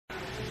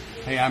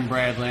Hey, I'm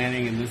Brad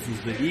Lanning, and this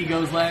is the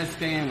Ego's Last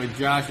Stand with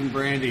Josh and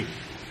Brandy.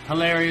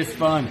 Hilarious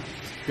fun.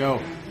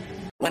 Go.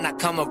 When I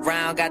come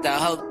around, got the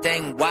whole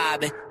thing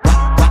wobbing.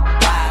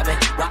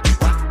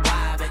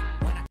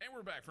 And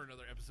we're back for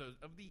another episode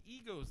of the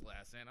Ego's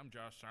Last Stand. I'm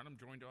Josh Stein. I'm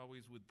joined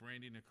always with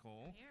Brandy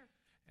Nicole. Here.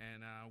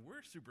 And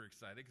we're super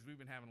excited because we've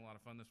been having a lot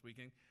of fun this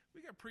weekend.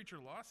 We got Preacher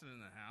Lawson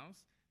in the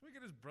house. We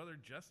got his brother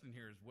Justin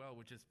here as well,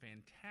 which is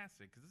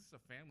fantastic because this is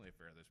a family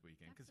affair this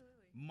weekend. Because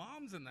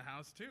Mom's in the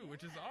house too,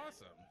 which is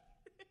awesome.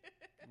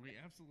 We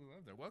absolutely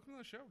love that. Welcome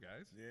to the show,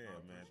 guys. Yeah,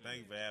 man.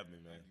 Thank you for having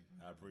me, man.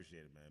 I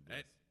appreciate it,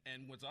 man.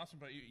 And what's awesome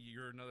about you,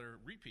 you're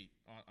another repeat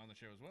on the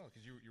show as well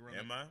because you were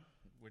on. Am I?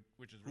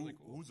 Which is really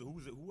cool.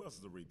 Who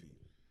else is a repeat?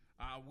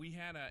 We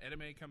had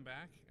Edame come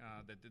back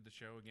that did the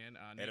show again.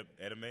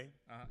 Edame?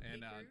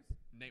 And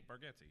Nate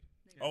Bargatze.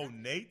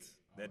 Nate?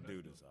 That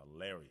dude is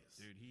hilarious.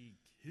 Dude, he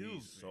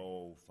kills He's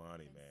so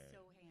funny, And man.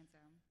 so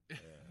handsome.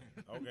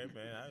 Yeah. Okay,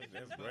 man.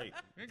 That's great.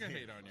 We're going to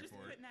hate on you Just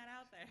for it. putting that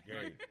out there.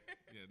 Great.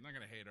 Yeah, not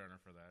going to hate on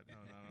her for that. No.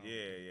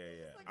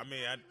 Yeah. Like I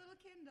mean, a tiny little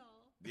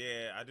Kindle.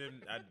 yeah, I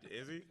didn't.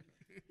 Is he?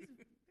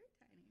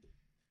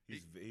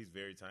 He's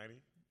very tiny.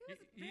 He's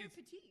very tiny. Very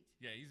petite.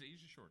 Yeah,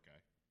 he's a short guy.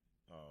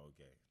 Oh,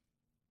 okay.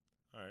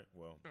 All right.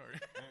 Well. All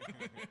right.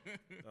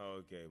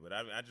 Okay, but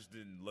I just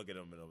didn't look at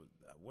him and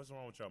what's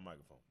wrong with your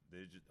microphone?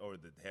 Or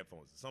the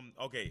headphones?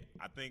 Okay,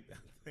 I think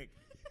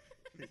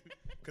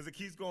because it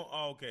keeps going.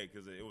 Oh, okay,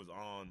 because it was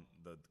on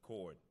the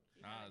cord.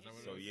 Is that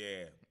what So it was?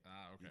 yeah,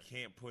 okay. you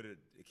can't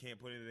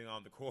put anything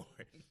on the cord.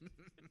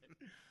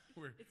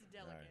 It's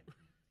delicate.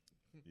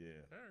 Yeah.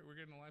 All right, we're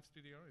getting a live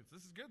studio audience.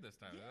 This is good this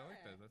time. Yeah. I like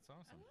that. That's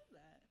awesome. I love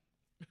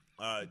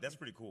that. That's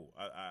pretty cool.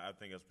 I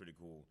think that's pretty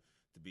cool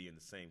to be in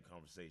the same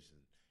conversation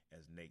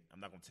as Nate. I'm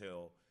not gonna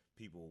tell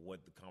people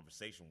what the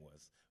conversation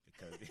was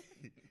because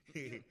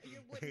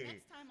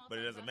Next time I'll but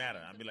it talk doesn't about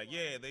matter. having I'd be some like,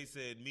 fun. yeah, they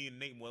said me and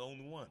Nate were the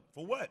only one.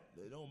 For what?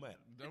 It don't matter.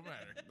 Don't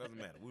matter. Doesn't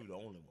matter. We were the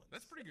only ones.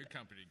 That's pretty good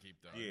company to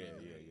keep, though. Yeah.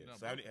 No,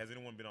 So has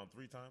anyone been on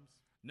 3 times?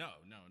 no,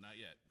 not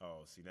yet.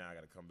 Oh, see, now I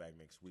got to come back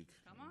next week.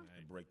 Come on.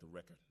 And break the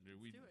record. Dude,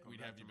 do it.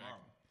 we'd have you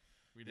back.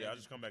 I'll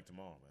just come back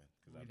tomorrow, man.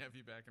 We'd have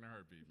you back in a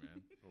heartbeat,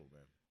 man. Oh,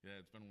 man. Yeah,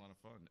 it's been a lot of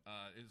fun.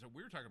 So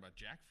we were talking about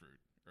jackfruit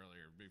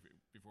earlier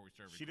before we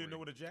started. She didn't know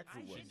what a I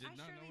jackfruit was. did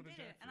not know surely what a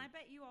did it, and I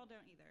jackfruit. bet you all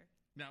don't either.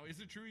 Now, is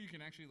it true you can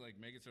actually like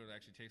make it so it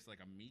actually tastes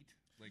like a meat?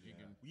 Like you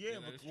can. Yeah,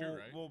 that is true,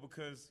 right? well,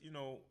 because if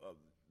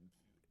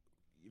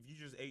you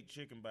just ate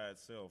chicken by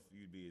itself,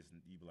 you'd be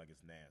like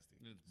it's nasty.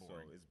 It's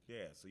boring.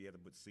 So you have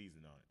to put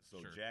seasoning on it. So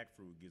Sure.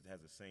 jackfruit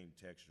has the same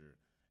texture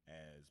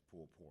as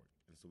pulled pork,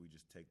 and so we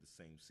just take the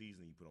same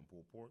seasoning you put on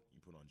pulled pork, you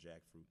put on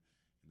jackfruit,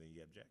 and then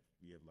you have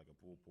like a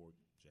pulled pork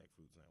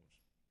jackfruit sandwich.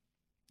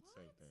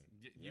 Same thing.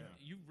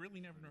 You've really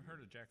never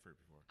heard of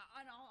jackfruit before.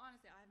 In all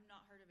honesty, I have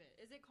not heard of it.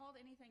 Is it called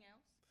anything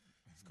else?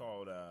 It's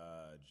called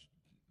No,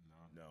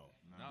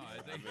 I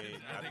I think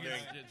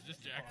it's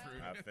just jackfruit.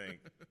 I think.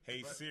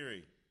 Hey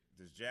Siri,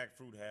 does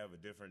jackfruit have a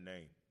different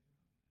name?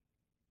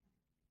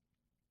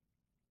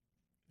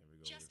 There we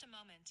go. Just a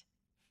moment.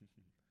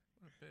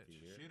 What a bitch. You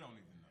hear it? She don't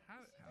even know.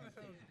 How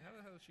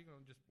the hell is she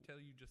gonna just tell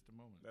you just a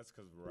moment? That's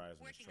because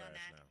Verizon is Working on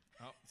trash that.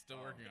 now. Oh, still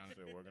working on it.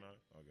 Still working on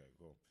it? Okay,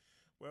 cool.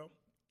 Well,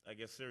 I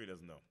guess Siri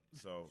doesn't know.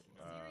 So,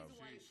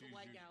 Siri's a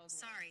white gal as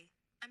well. Sorry,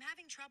 I'm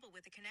having trouble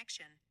with the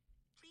connection.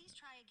 Please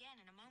try again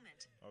in a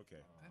moment.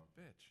 okay. That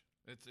bitch.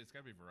 It's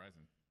gotta be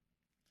Verizon.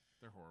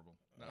 They're horrible.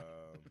 No.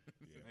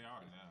 Yeah. They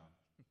are now.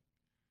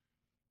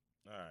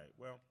 All right.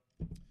 Well,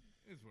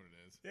 It is what it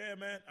is. yeah,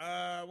 man.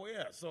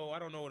 Yeah. So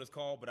I don't know what it's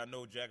called, but I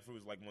know jackfruit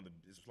is like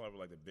it's probably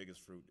like the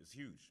biggest fruit. It's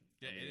huge.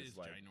 Yeah, I mean, it it's is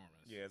like,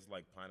 ginormous. Yeah, it's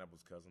like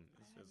pineapple's cousin.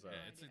 It's Yeah,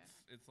 idea.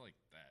 it's like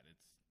that.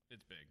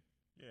 It's big.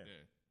 yeah.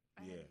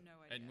 I Yeah. have no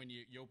idea. And when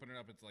you open it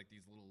up, it's like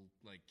these little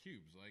like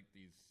cubes, like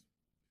these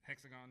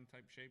hexagon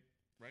type shape,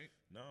 right?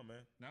 No,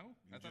 man. No,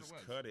 You I thought just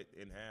it was. cut it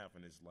in half,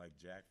 and it's like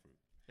jackfruit,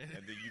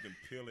 and then you can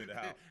peel it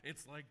out.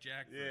 It's like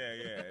jackfruit.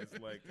 Yeah. It's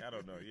like I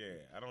don't know. Yeah,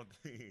 I don't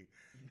think.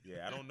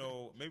 Yeah, I don't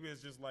know. Maybe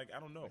it's just like I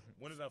don't know.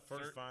 When did I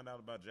first find out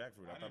about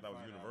jackfruit? I thought that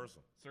was universal.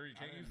 Sir, you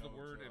can't I use didn't the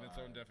know word in until its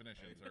own I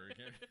definition, ate sir. You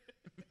can't.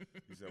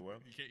 You said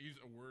what? You can't use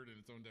a word in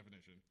its own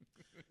definition.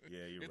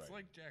 Yeah, you're It's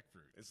right. like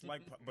jackfruit. It's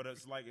like, but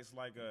it's like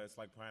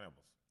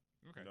pineapples.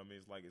 Okay. You know what I mean?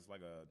 It's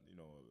like a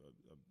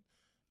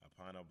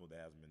pineapple that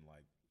hasn't been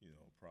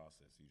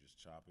processed. You just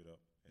chop it up,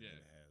 and Yeah.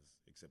 then it has,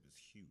 except it's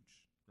huge.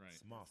 Right.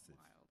 It's massive.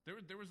 Wild.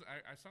 There was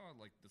I saw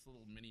like this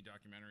little mini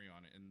documentary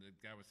on it, and the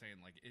guy was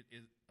saying like it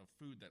is a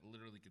food that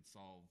literally could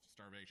solve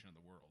starvation of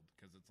the world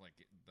because it's like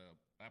the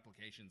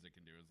applications it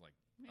can do is like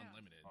Yeah.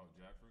 unlimited. Oh,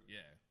 jackfruit?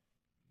 Yeah,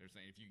 they're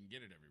saying if you can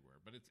get it everywhere,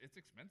 but it's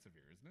expensive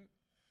here, isn't it?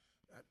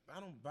 I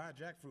don't buy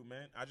jackfruit,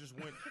 man. I just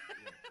went.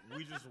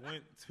 we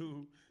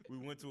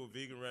went to a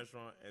vegan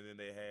restaurant, and then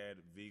they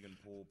had vegan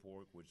pulled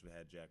pork, which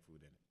had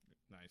jackfruit in it.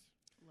 Nice.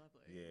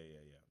 Lovely.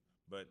 Yeah.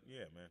 But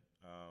yeah, man.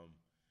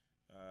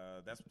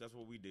 That's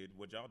what we did.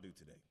 What y'all do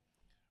today?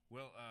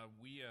 Well,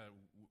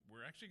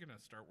 we're actually going to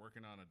start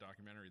working on a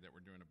documentary that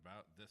we're doing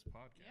about this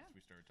podcast. Yeah.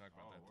 We started talking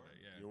about that today.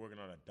 Yeah. You're working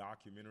on a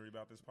documentary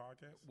about this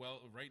podcast?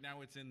 Well, right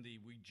now it's in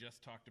the we just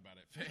talked about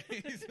it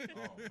phase.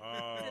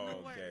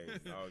 Okay.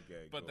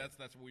 But cool. that's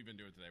what we've been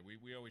doing today.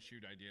 We always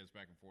shoot ideas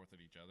back and forth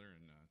at each other,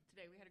 and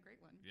Today we had a great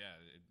one. yeah,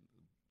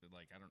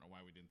 I don't know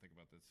why we didn't think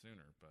about this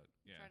sooner, but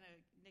yeah, Trying to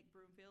Nick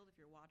Broomfield, if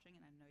you're watching,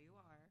 and I know you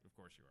are. of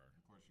course you are.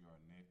 Of course you are,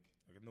 Nick.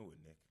 I knew it,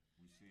 Nick.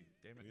 We see it.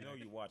 Damn it, We know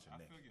Nick. you watching,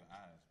 I Nick. feel your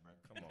eyes, bro.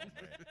 Come on,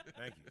 man.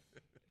 Thank you.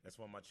 That's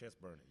why my chest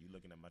burning. You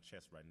looking at my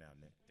chest right now,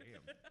 Nick.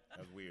 Damn.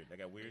 That's weird.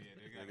 That got weird? Yeah,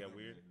 They they got got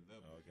weird? a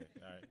little Oh, okay.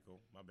 All right, cool.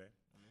 My bad.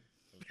 Mhm.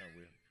 That was kind of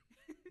weird.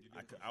 You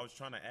did I was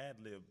trying to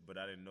ad-lib, but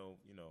I didn't know,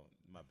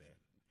 my bad.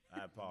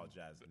 I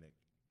apologize, Nick.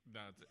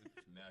 No,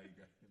 now you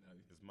got.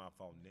 It's my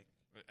fault, Nick.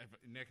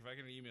 Nick, if I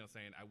get an email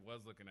saying I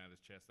was looking at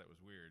his chest, that was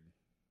weird,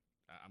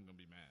 I'm gonna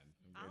be mad.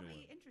 I'll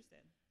Anyway. be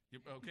interested.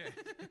 Okay,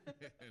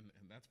 and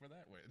that's where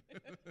that went.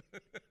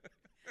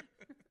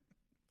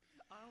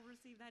 I'll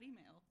receive that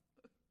email.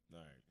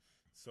 All right.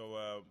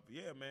 So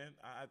yeah, man.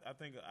 I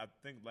think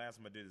last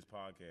time I did this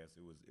podcast,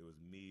 it was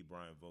me,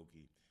 Brian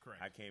Vokey.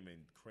 Correct. I came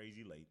in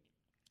crazy late,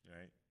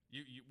 right?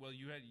 You were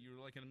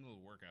like in the middle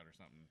of a workout or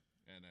something,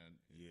 and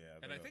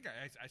Yeah. and I think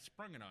I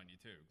sprung it on you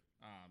too.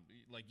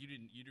 Like you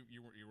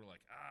were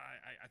like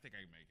I think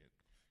I can make it.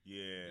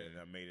 Yeah, and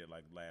I made it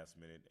like last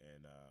minute,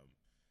 and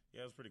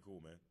yeah, it was pretty cool,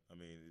 man. I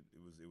mean,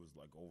 it was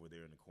like over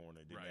there in the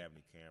corner. It didn't Right. have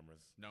any cameras.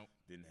 Nope.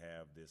 Didn't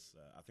have this.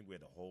 I think we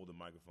had to hold the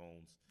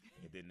microphones.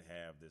 It didn't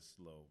have this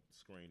little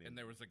screening. And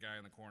there was a guy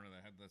in the corner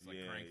that had this like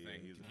yeah, crank yeah,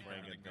 thing he was to keep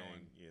cranking everything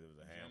going. Yeah, there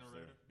was a hamster.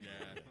 Generator?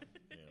 Yeah.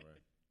 Yeah,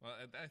 right. Well,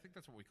 I think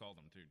that's what we called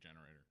them too,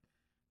 generator.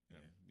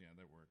 Yeah,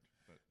 that worked.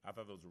 But I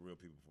thought those were real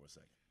people for a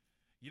second.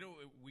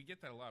 we get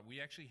that a lot. We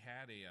actually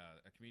had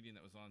a comedian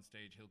that was on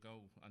stage. He'll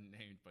go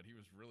unnamed, but he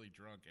was really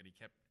drunk, and he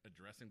kept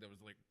addressing. There was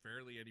like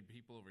barely any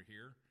people over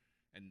here,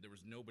 and there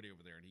was nobody over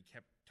there, and he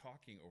kept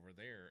talking over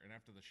there. And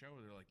after the show,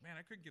 they're like, "Man,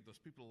 I couldn't get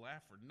those people to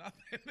laugh for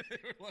nothing." They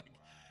were like,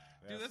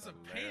 "Dude, that's a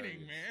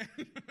painting, man.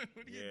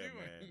 What are you Yeah,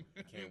 doing?" man.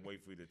 I can't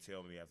wait for you to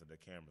tell me after the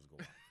cameras go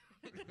off.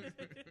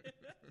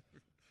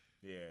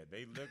 Yeah,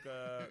 they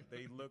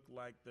look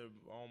like they're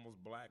almost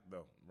black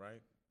though,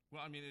 right? Well,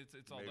 I mean, it's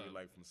all Maybe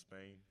like from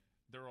Spain.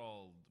 they're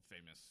all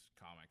famous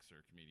comics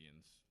or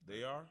comedians.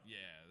 They are?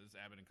 Yeah, there's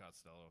Abbott and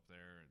Costello up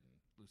there, and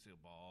Lucille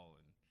Ball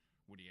and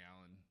Woody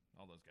Allen.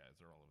 All those guys,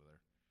 they're all over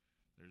there.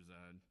 There's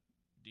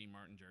Dean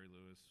Martin, Jerry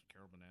Lewis,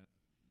 Carol Burnett.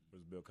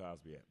 Where's Bill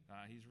Cosby at?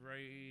 He's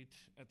right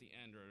at the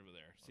end, right over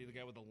there. See the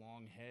guy with the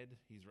long head?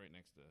 He's right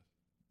next to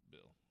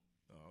Bill.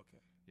 Oh, okay.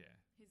 Yeah.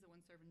 He's the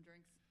one serving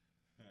drinks.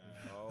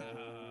 Oh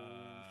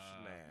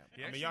snap!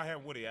 He I mean, actually- y'all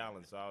had Woody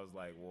Allen, so I was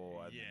like,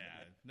 "Whoa!"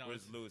 Yeah. No,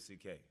 where's it's- Louis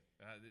C.K.?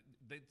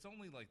 It's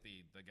only like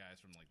the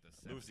guys from like the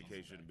 70s. Louis C.K.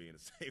 shouldn't be in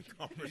the same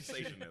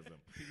conversation as him.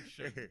 He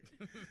shouldn't.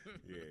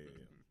 Yeah.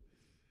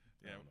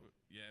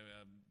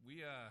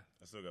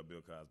 I still got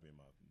Bill Cosby in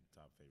my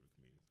top favorite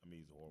comedians. I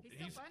mean, he's horrible.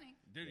 He's still funny.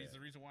 Dude, he's Yeah.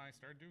 the reason why I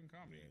started doing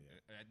comedy.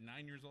 Yeah. At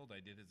 9 years old, I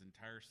did his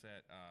entire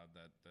set.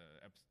 The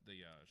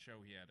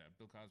show he had,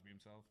 Bill Cosby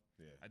himself.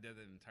 Yeah. I did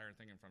that entire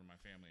thing in front of my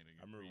family.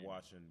 I remember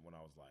watching when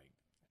I was like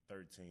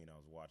 13. I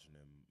was watching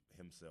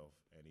himself,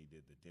 and he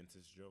did the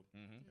dentist joke,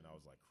 and I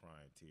was like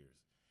crying tears,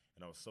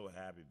 and I was so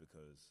happy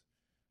because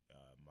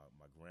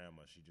my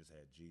grandma, she just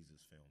had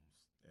Jesus films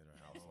in her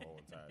house the whole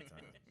entire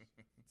time.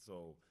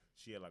 So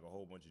she had like a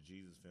whole bunch of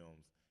Jesus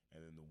films,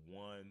 and then the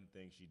one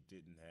thing she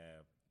didn't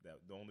have,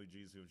 the only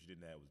Jesus film she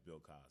didn't have was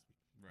Bill Cosby. I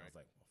was Right.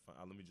 like, well, fine,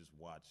 let me just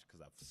watch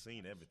because I've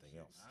seen everything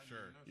else.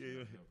 Sure.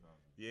 Yeah.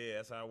 Yeah,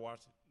 that's how I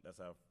watched it. That's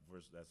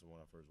the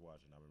one I first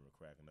watched, and I remember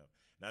cracking up.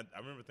 And I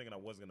remember thinking I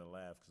wasn't gonna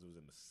laugh because it was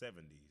in the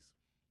 70s,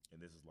 and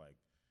this is like,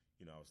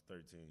 I was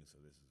 13, so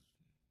this is,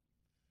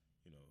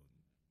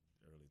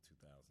 early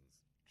 2000s.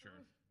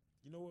 Sure.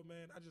 You know what,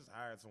 man? I just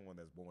hired someone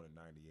that's born in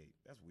 '98.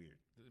 That's weird.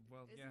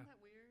 Well, Isn't yeah.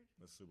 that weird?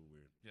 That's super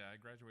weird. Yeah, I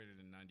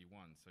graduated in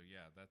 91, so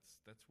yeah,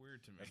 that's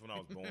weird to me. That's when I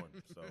was born.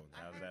 So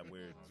how's that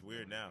weird? It's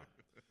weird now.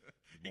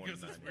 Born in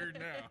Because it's 98. weird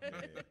now.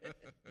 Yeah.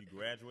 You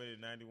graduated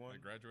in '91. I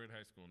graduated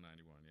high school in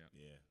 91, yeah.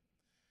 Yeah.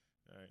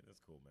 All right,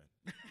 that's cool, man.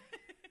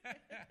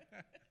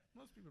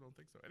 Most people don't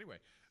think so. Anyway,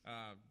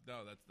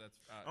 no, that's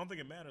I don't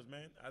think it matters,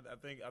 man. I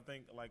think I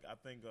don't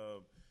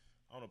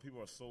know.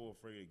 People are so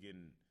afraid of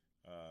getting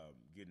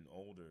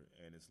older,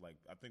 and it's like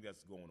I think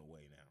that's going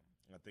away now.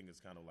 I think it's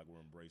kind of like we're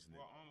embracing it.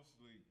 Well,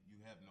 honestly,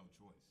 you have no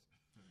choice.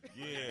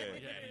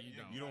 Yeah, Yeah, you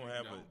don't. You don't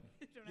have You a.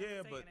 Don't have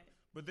Yeah, a say but in it.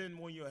 but then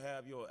when you'll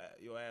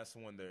ask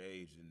someone their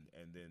age,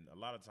 and then a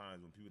lot of times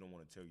when people don't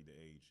want to tell you their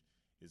age,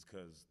 it's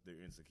because they're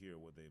insecure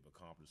what they've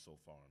accomplished so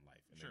far in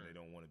life, and Sure. then they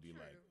don't want to be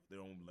True. like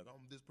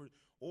I'm this person,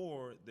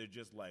 or they're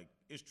just like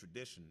it's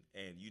tradition,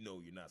 and you're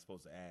not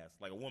supposed to ask.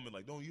 Like a woman,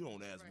 like you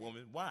don't ask a Right.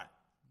 woman why.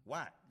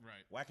 Right.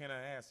 Why can't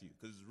I ask you?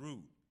 Because it's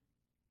rude.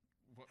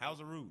 Wh- How's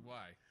it rude?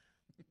 Why?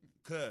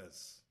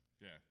 Because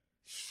Yeah.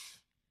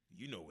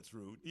 you know it's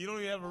rude. You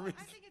don't even have a Well,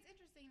 reason. I think it's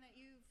interesting that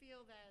you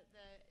feel that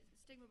the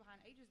stigma behind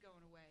age is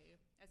going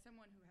away. As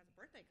someone who has a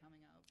birthday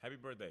coming up,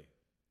 Happy birthday.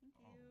 thank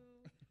you.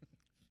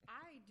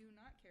 I do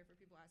not care for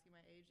people asking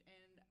my age,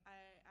 and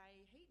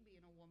I hate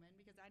being a woman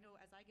because I know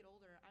as I get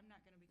older, I'm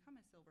not going to become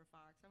a silver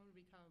fox. I'm going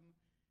to become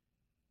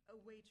a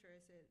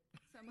waitress at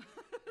some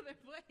other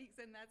place,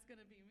 and that's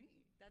going to be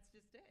me. That's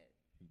just it.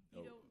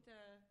 You don't.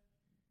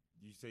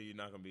 You say you're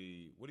not gonna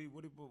be. Wait,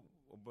 what do you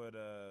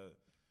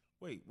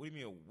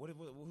mean?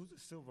 Who's a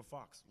silver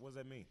fox? What does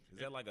that mean? Is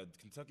that like a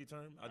Kentucky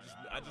term?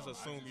 I just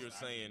assume you're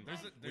saying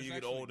when you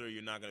get older,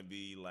 you're not gonna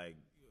be like.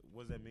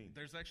 What does that mean?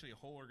 There's actually a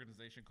whole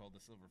organization called the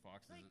Silver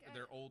Foxes. Like,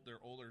 they're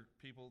older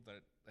people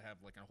that have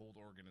like a whole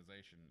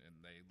organization, and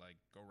they like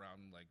go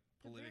around like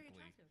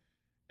politically,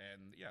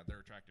 and yeah,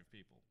 they're attractive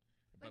people.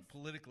 But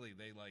politically,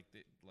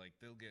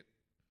 they'll get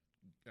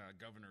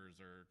governors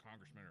or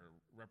congressmen or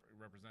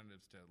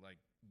representatives to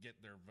like get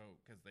their vote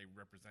because they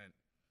represent,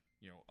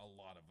 a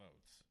lot of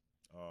votes.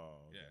 Oh,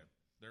 okay. Yeah,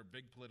 they're a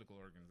big political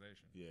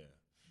organization. Yeah,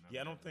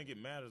 I don't think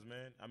it matters,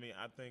 man. I mean,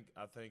 I think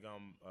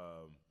I'm.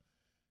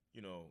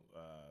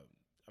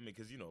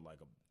 Because like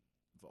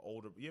for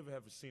older, you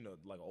ever seen an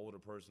older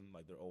person,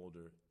 like they're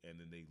older and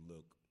then they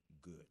look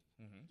good.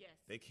 Mm-hmm. Yes.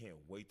 They can't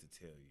wait to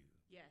tell you.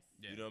 Yes.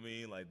 Yeah. You know what I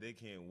mean? Like they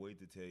can't wait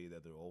to tell you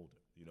that they're older.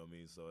 You know what I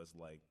mean? So it's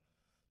like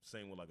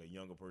same with like a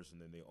younger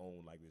person and they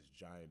own like this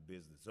giant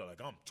business. So like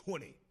I'm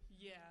 20.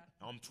 Yeah.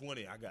 I'm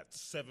 20. I got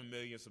 7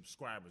 million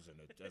subscribers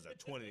as a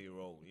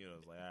 20-year-old.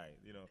 It's like, all right,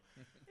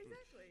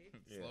 Exactly.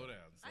 Yeah. Slow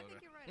down. I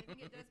think you're right. I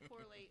think it does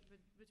correlate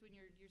between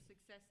your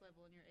success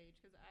level and your age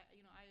because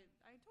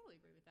I totally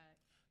agree with that.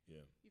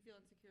 Yeah. You feel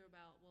insecure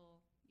about,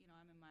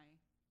 I'm in my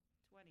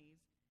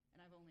 20s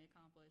and I've only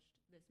accomplished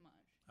this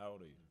much. How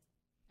old are you?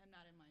 I'm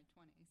not in my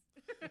 20s.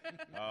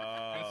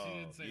 Oh,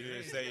 She you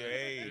didn't didn't say say your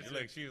your age. age.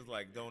 Look, she was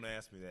like, don't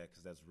ask me that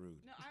because that's rude.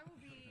 No, I will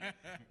be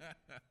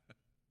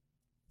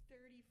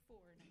 34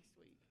 next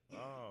week.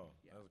 Oh,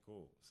 Yeah. that's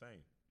cool.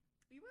 Same.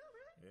 You will,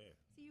 really? Yeah.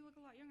 See, you look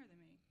a lot younger than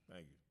me.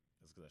 Thank you.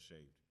 That's because I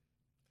shaved.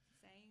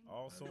 Same.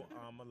 Also,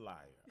 I'm a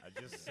liar. I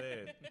just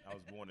said I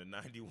was born in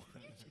 91.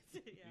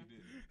 Yeah.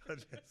 I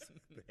just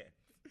said that.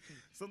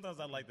 Sometimes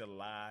I like to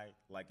lie,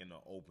 like in the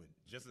open,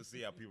 just to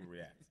see how people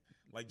react.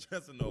 Like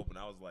just in the open,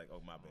 I was like, "Oh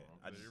my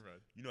bad." You're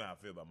right. You know how I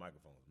feel about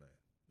microphones, man.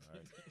 All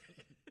right,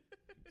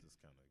 just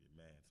kind of get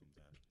mad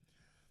sometimes.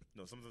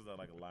 No, sometimes I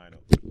like to line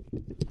up.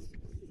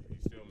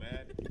 You still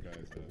mad? Because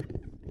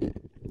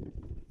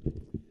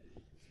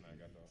I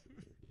got off.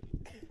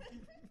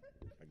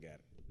 I got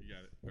it. You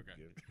got it. Okay.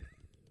 Good.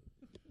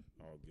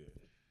 All good.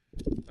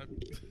 I've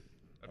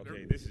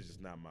Okay, never, this is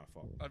just not my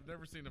fault. I've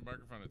never seen a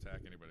microphone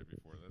attack anybody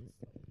before.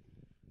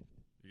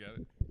 You got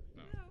it?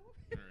 No. No.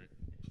 All right.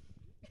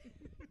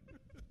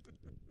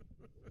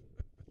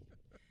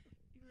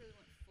 You really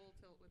went full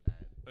tilt with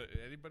that.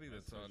 Anybody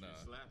that's on. You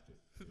slapped it.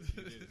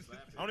 You didn't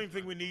slap it. I don't even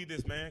think we need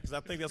this, man, because I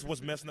think that's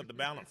what's messing up the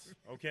balance.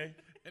 Okay,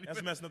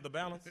 that's messing up the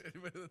balance.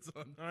 Anybody that's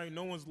on. All right,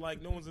 no one's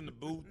in the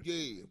booth.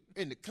 Yeah,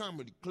 in the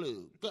comedy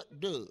club, got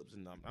dubs,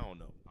 and I don't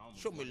know.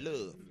 Show me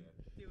love.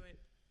 Do it.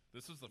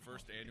 This was the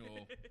first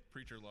annual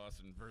Preacher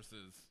Lawson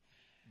versus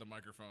the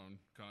microphone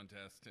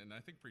contest, and I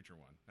think Preacher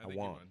won. I think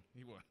won.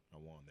 He won. I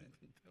won that.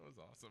 That was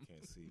awesome.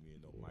 Can't see me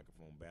in no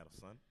microphone battle,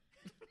 son.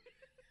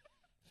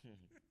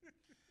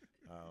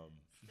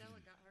 Stella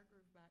got her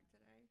groove back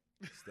today.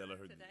 Stella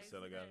Today's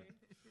got the it.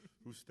 day.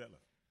 Who's Stella?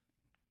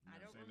 I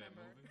don't Seen that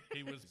remember. movie?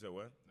 He was You said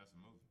what? That's a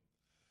movie.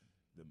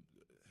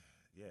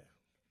 Yeah.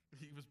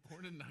 he was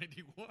born in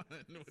 '91.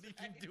 What do you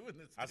keep doing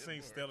this? I kid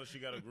seen for? Stella.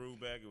 She got a groove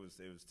back. It was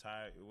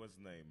Ty. What's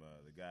his name?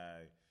 The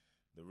guy,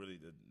 the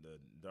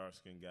dark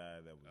skinned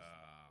guy that was.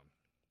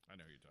 I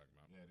know who you're talking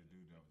about. Yeah, the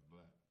dude that was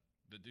black.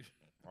 The dude.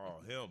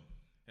 Oh, him.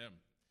 Him.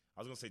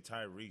 I was gonna say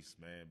Tyrese,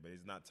 man, but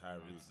it's not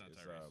Tyrese. it's not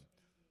Tyrese.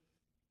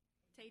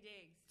 Tay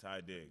Diggs. Ty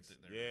Diggs. There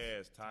it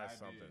Yeah, it's Ty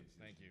Ty something. Diggs.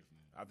 Thank you.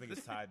 I think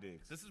it's Ty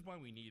Diggs. This is why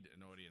we need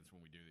an audience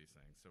when we do these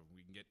things, so we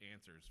can get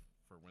answers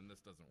for when this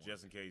doesn't work.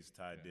 Just in case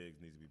Ty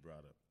Diggs needs to be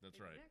brought up. That's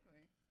right.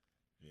 Exactly.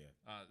 Yeah.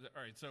 All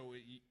right, so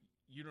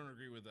you don't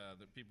agree with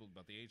the people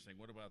about the age thing.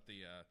 What about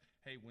the,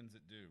 hey, when's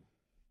it due?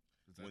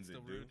 Is that When's it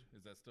still due? rude?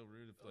 Is that still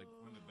rude? If like,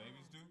 When the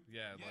babies do?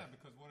 Yeah, Yeah, like-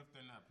 because what if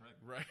they're not pregnant?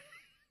 right?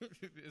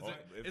 If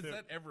is they're-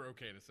 that ever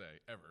okay to say?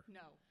 Ever?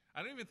 No.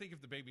 I don't even think if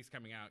the baby's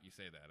coming out, you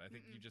say that. I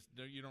think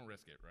you don't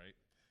risk it, right?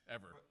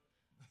 Ever.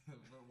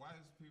 But why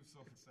is people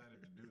so excited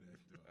to do that?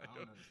 Though? I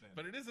don't understand.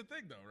 But it is a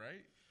thing, though,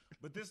 right?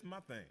 But this is my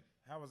thing.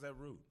 How is that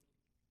rude?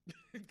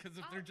 Because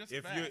if they're just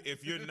If fat,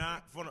 you're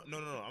not no.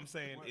 I'm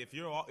saying if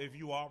you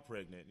are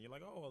pregnant and you're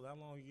like, oh, well, how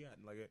long you got?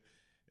 Like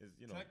it's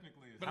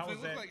Technically, it's But how if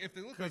is they look that? like- if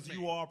they look because like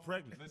you me. are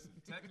pregnant. listen.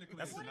 Technically,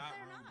 That's- it's What if not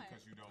they're rude not?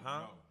 because you don't Huh?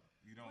 know.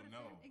 You don't if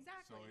know. they're-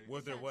 exactly. So What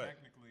if they're what?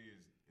 Technically,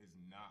 is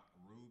not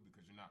rude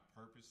because you're not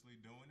purposely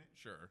doing it.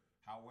 sure.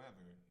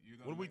 However, you're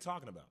gonna. What are we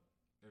talking about?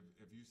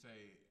 If you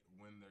say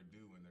when they're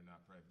due and they're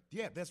not pregnant.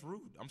 Yeah, that's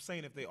rude. I'm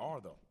saying if they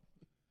are though.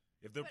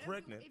 If they're But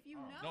pregnant. If you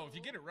know. No, if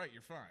you get it right,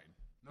 you're fine.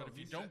 No, but if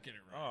he you don't said- get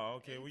it right, Oh,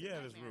 okay. Well, It's a yeah,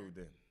 that's nightmare. rude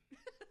then.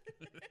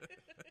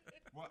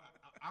 Well,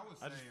 I was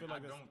I saying just feel I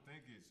like that's- don't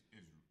think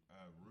it's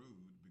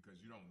rude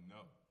because you don't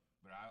know.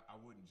 But I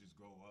wouldn't just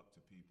go up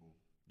to people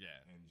yeah.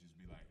 and just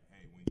be like,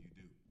 hey, when you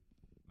do.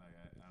 Like,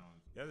 I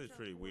don't. That is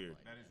pretty weird.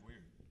 That is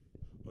weird.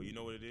 Oh, you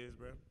know what it is,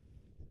 bro?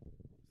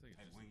 Hey,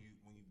 when you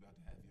about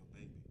to have your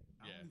baby,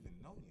 I don't even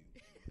know you.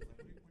 Like, what are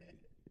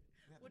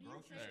you at the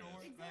grocery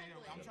store? Exactly. Like,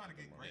 yo, I'm trying to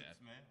get grapes,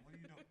 man. What are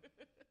you doing?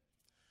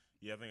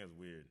 Yeah, I think it's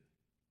weird.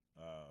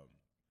 I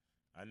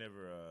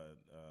never.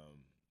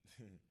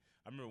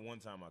 I remember one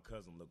time my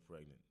cousin looked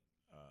pregnant,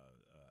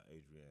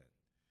 Adrienne,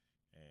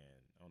 and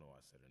I don't know why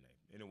I said her name.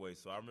 Anyway,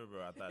 so I remember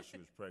I thought she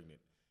was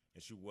pregnant,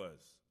 and she was,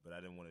 but I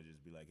didn't want to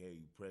just be like, "Hey,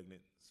 you pregnant?"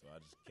 So I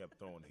just kept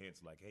throwing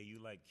hints like, "Hey, you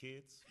like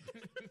kids?" I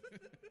think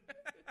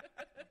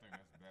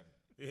that's better.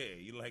 Yeah,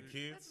 you like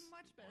kids? That's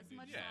much better. It's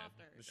much Yeah.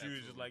 softer. But she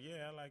was just like,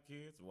 "Yeah, I like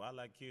kids." Well, I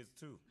like kids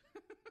too.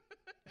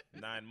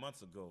 9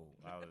 months ago,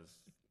 I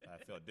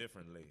felt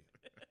differently.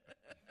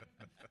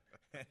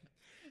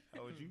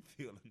 How would you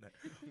feel in that?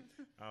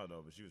 I don't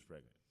know, but she was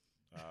pregnant.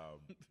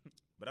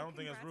 But I don't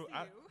think that's real.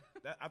 Congrats to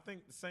you. I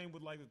think the same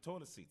with like the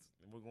toilet seats.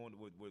 And we're going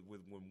with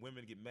when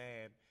women get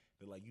mad,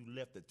 they're like, "You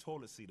left the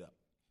toilet seat up."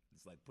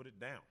 It's like, put it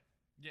down.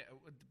 Yeah,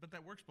 but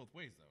that works both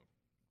ways, though,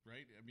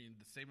 right? I mean,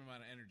 the same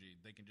amount of energy,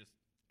 they can just.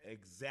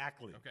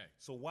 Exactly. Okay.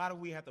 So why do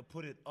we have to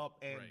put it up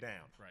and Right,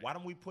 down? right. Why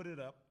don't we put it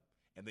up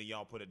and then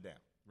y'all put it down?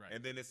 Right.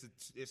 And then it's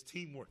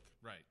teamwork.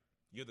 Right.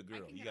 You're the I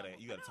girl. can You get gotta on-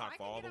 you I gotta know, talk I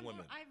for can all get the on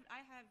women. board.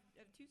 I have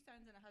 2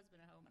 sons and a husband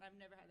at home, and I've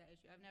never had that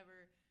issue. I've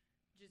never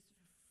just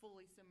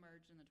fully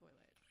submerged in the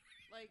toilet.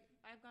 Like,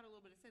 I've got a little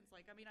bit of sense.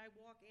 Like, I mean, I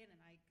walk in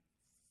and I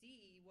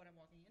see what I'm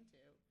walking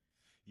into.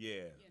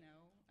 Yeah. You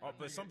know. Oh,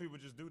 but some people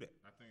just do that.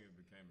 I think it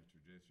became a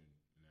tradition,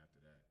 and after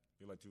that,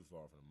 You're like too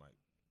far from the mic.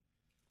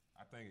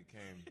 I think it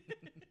came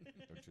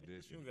a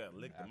tradition. You gotta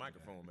lick the after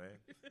microphone, man.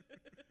 That's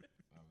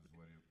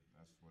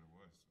what it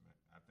was, man.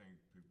 I think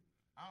people.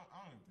 I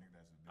don't even think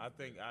that's a big I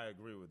think deal. I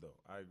agree with though.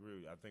 I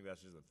agree. I think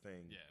that's just a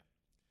thing. Yeah.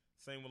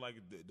 Same with like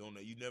don't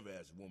you never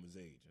ask a woman's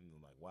age, and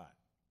they're like, why?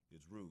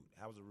 It's rude.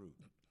 How's it rude?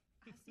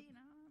 I see, you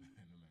know.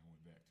 And the man went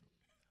back to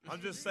it.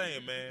 I'm just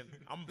saying, man.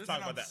 I'm Listen,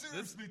 talking I'm about that.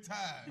 seriously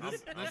tired.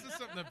 This is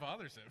something that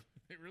bothers him.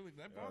 It really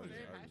that bothers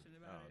Very him.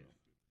 passionate about it.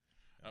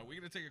 We're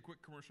going to take a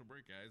quick commercial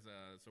break, guys.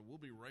 So we'll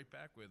be right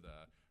back with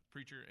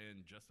Preacher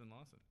and Justin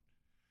Lawson.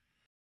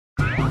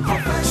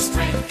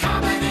 First-rate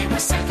comedy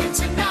was second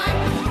to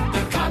none.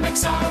 The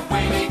comics are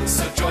waiting,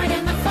 so join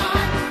in the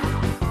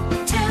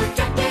fun. 2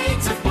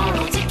 decades of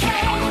moral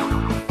decay.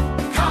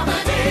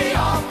 Comedy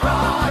on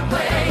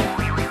Broadway.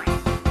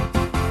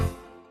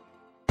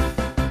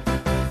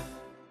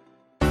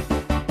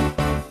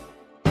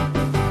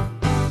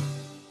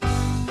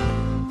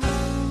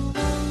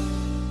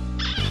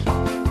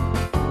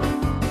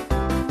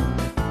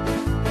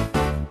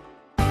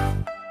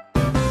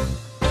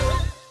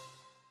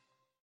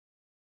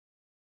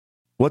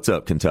 What's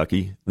up,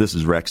 Kentucky? This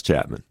is Rex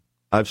Chapman.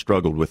 I've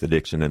struggled with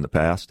addiction in the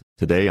past.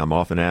 Today, I'm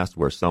often asked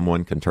where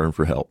someone can turn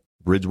for help.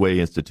 Bridgeway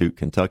Institute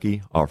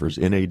Kentucky offers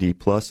NAD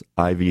Plus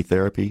IV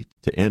therapy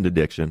to end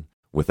addiction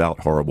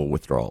without horrible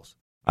withdrawals.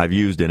 I've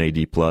used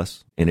NAD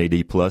Plus.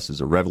 NAD Plus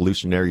is a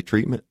revolutionary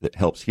treatment that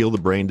helps heal the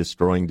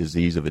brain-destroying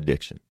disease of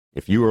addiction.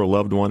 If you or a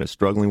loved one is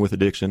struggling with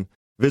addiction,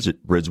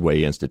 visit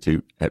Bridgeway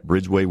Institute at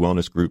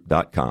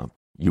bridgewaywellnessgroup.com.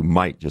 You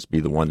might just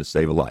be the one to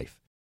save a life.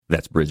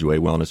 That's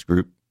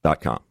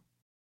bridgewaywellnessgroup.com.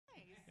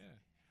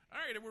 All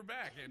right, and we're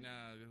back, and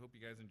I hope you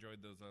guys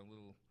enjoyed those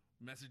little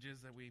messages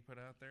that we put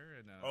out there.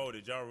 And Oh,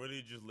 did y'all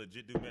really just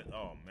legit do that?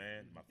 Oh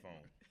man, my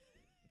phone.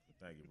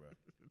 Thank you, bro.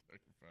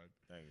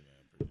 Thank you,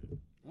 man. Appreciate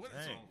it. What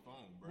It's is Dang. on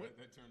phone, bro.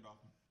 That turned off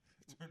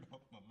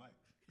my mic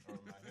or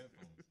my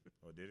headphones.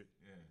 Oh, did it?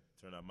 Yeah.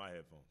 Turn off my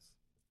headphones.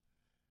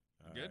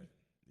 All Good?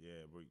 right.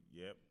 Yeah.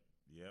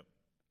 Yep.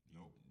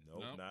 Nope.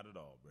 Nope. Not at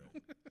all, bro.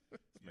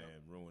 This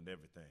man ruined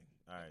everything.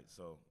 All right,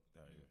 so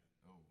Oh,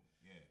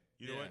 yeah.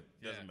 you know Yeah, what?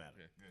 Doesn't yeah, matter.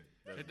 yeah.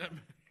 Good.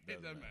 It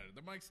doesn't matter.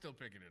 The mic's still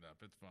picking it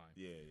up. It's fine.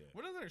 Yeah.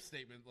 What other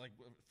statement, like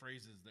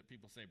phrases that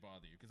people say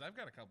bother you? Because I've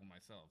got a couple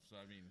myself, so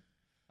I mean,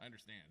 I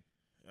understand.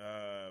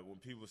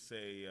 When people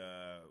say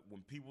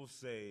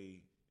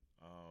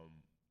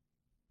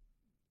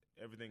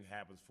everything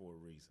happens for a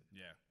reason.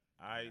 Yeah.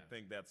 I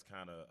think that's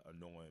kind of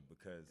annoying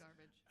because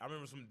Garbage. I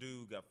remember some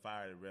dude got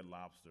fired at Red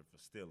Lobster for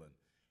stealing,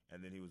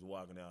 and then he was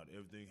walking out.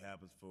 Everything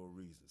happens for a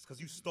reason. It's because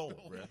you stole,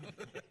 bro.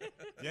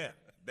 Yeah,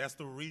 that's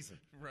the reason.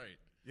 Right.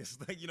 It's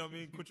like, you know what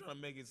I mean? Quit trying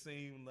to make it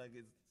seem like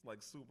it's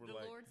like super The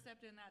like. Lord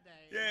stepped in that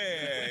day.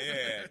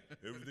 Yeah.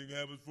 Everything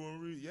happens for a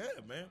reason.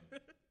 Yeah, man.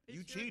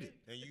 You sure cheated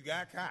and you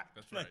got caught.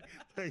 That's right.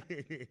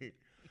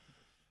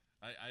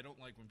 Like, I don't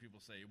like when people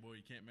say, "Boy,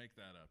 you can't make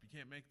that up. You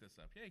can't make this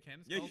up." Yeah, you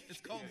can.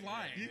 It's Yeah, called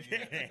lying. you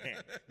can.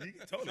 You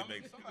can totally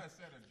make it. Somebody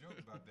said a joke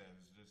about that.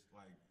 It's just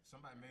like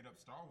somebody made up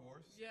Star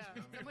Wars. Yeah,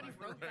 You know what I somebody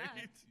mean? wrote Right.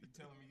 that. You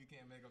telling me you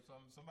can't make up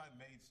something? Somebody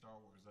made Star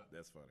Wars up.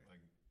 That's funny.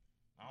 Like,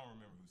 I don't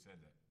remember who said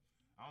that.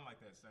 I don't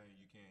like that saying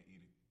you can't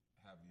eat it,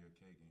 have your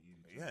cake and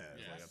eat it. too. Yeah,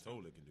 Yeah. like I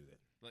totally can do that.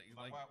 Like,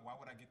 why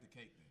would I get the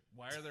cake then?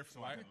 why are there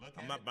So I can look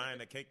I'm at not it? buying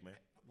that cake, man.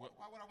 Why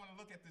would I want to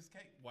look at this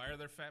cake? why are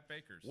there fat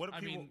bakers? What do I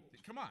people- mean,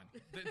 come on.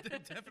 They're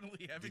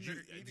definitely having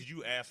Did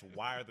you ask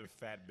why are there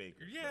fat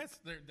bakers? Yes,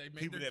 they make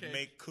People their that cake.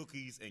 make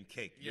cookies and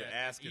cake. Yeah, You're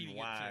asking eating it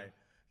why.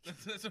 too.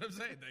 That's what I'm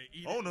saying. They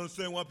eat I don't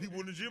understand why people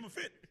in the gym are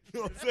fit. You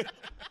know what I'm saying?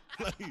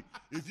 Like,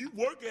 if you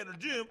work at a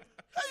gym,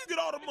 how you get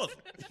all the muscle?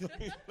 You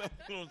know what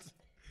I'm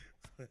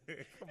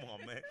saying? Come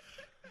on, man.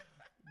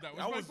 That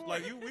I my was point.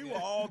 like, we were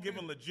all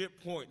giving legit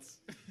points.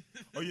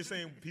 Oh, you're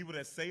saying people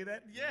that say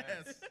that?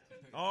 Yes.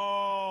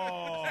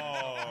 Oh,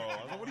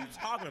 what are you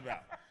talking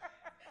about?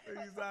 What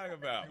are you talking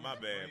about? My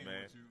bad,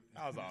 man.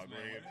 I was all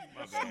agreeing.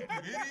 My bad.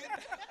 Idiot.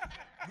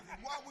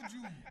 Why would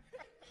you?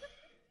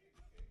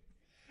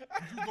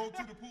 Did you go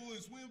to the pool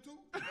and swim too?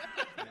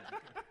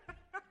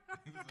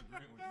 He was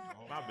agreeing with you the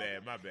whole My time.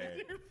 bad, my bad.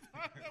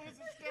 That was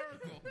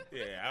hysterical.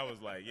 Yeah, I was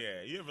like,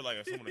 yeah. You ever like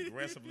if someone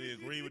aggressively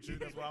agree with you?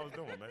 That's what I was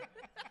doing, man.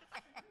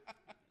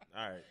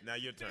 All right, now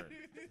your turn.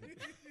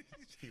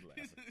 She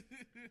laughing.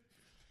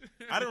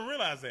 I didn't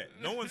realize that.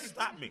 No one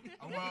stopped me.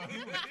 Oh, well, he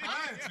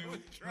was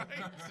trying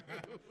to,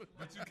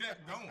 but you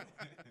kept going.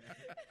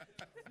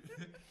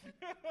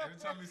 Every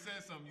time he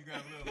said something, you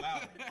got a little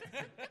louder.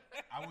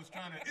 I was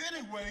trying to,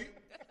 anyway.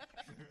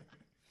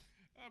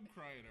 I'm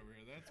crying over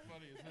here. That's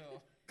funny as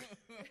hell.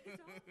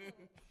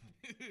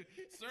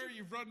 Sir,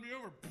 you've run me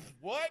over.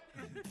 What?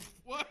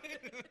 What?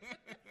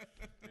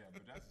 Yeah,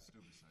 but that's a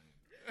stupid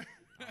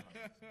saying.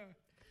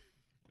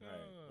 All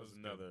right, what's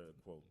another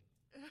quote?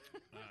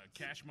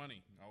 Cash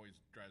Money always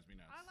drives me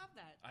nuts. I love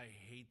that. I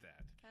hate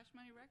that. Cash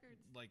Money Records.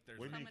 Like there's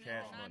What do you mean Coming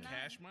in cash at money?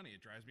 9-9. cash money.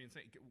 It drives me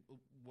insane.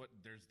 What?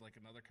 There's like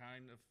another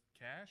kind of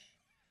cash.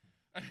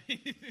 I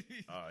mean,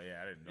 Oh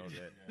yeah, I didn't know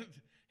that.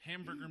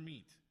 hamburger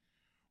meat.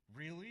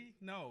 Really?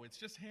 No, it's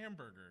just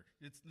hamburger.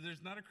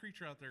 There's not a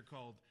creature out there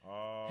called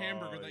Oh,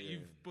 hamburger that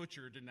yeah. you've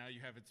butchered and now you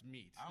have its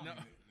meat. I No.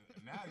 don't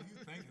even, now you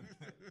thinking,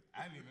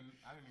 I didn't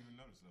even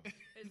notice those.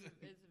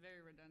 It's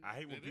very redundant. I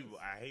hate when It people.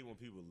 is. I hate when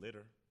people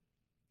litter.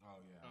 Oh,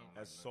 yeah. I don't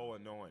That's like so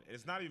annoying. And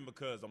it's not even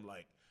because I'm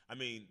like. I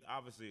mean,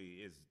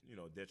 obviously, it's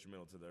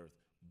detrimental to the earth.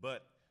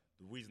 But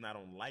the reason I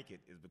don't like it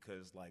is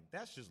because like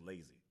that's just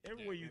lazy.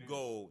 Everywhere you it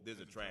go,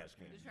 there's a trash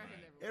can. There's trash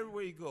cans everywhere.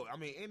 Everywhere you go, I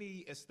mean,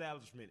 any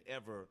establishment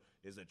ever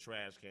is a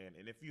trash can.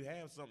 And if you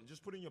have something,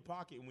 just put it in your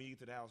pocket, and when you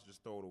get to the house,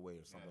 just throw it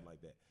away or something like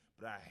that.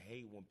 But I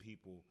hate when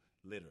people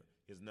litter.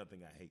 There's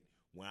nothing I hate.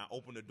 When I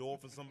open the door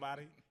for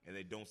somebody and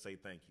they don't say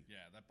thank you.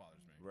 Yeah, that bothers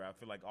me. Where I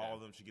feel like all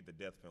of them should get the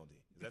death penalty.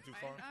 Is that too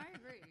far? I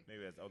agree. Maybe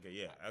that's okay.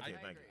 Yeah. Okay.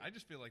 I Thank agree. you. I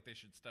just feel like they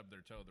should stub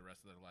their toe the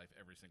rest of their life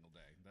every single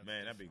day. That's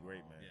Man, just- that'd be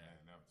great, man. Yeah.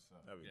 Man, that would suck.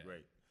 That'd be Yeah.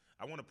 great.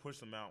 I want to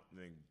push them out and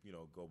then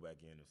go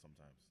back in. Or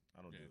sometimes I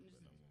don't do Yeah. it.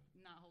 But no.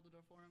 Not hold the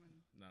door for him. And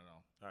Not at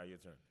all. All right,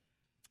 your turn.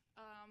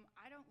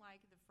 I don't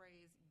like the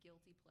phrase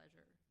guilty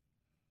pleasure,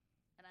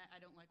 and I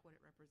don't like what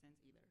it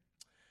represents either.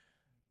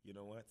 You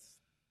know what?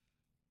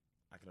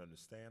 I can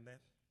understand that.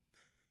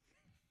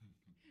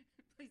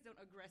 Please don't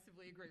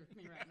aggressively agree with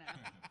me right now.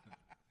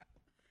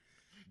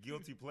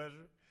 Guilty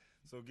pleasure.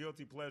 So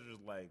guilty pleasure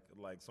is like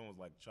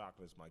someone's like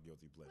chocolate's my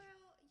guilty pleasure.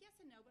 Well, yes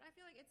and no, but I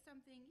feel like it's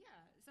something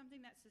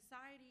that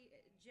society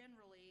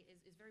generally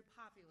is very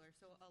popular.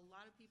 So a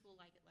lot of people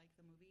like it, like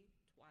the movie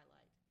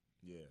Twilight.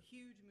 Yeah.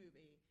 Huge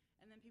movie.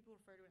 And then people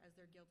refer to it as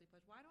their guilty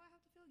pleasure. Why do I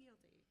have to feel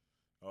guilty?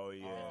 Oh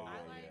yeah, Because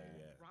I yeah, like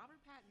yeah. Robert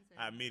Pattinson.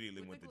 I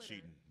immediately with went the to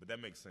glitter. cheating, but that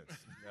makes sense.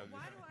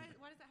 Why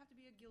does that have to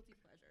be a guilty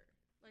pleasure?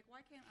 Like,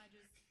 why can't I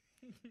just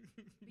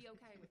be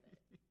okay with it?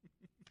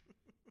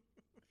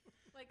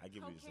 Like I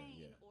get what you're saying,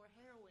 cocaine yeah. or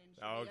heroin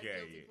should be a Okay,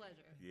 guilty yeah.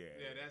 pleasure. Yeah,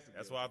 Yeah, that's a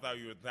that's good what I thought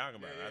you were talking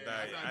about.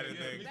 Yeah, I didn't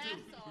think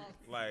Bath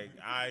salts. like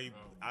I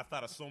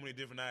thought of so many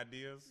different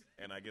ideas,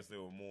 and I guess they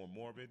were more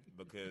morbid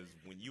because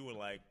when you were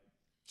like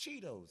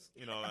Cheetos,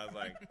 I was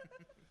like,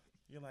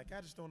 you're like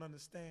I just don't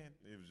understand.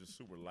 It was just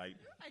super light.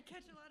 I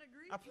catch a lot of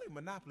grief. I play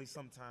Monopoly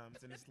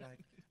sometimes, and it's like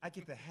I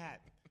get the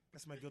hat.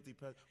 That's my guilty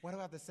pleasure. Why do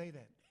I have to say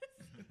that?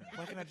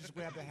 Why can't I just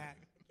grab the hat?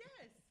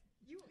 Yes,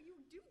 you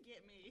do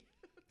get me.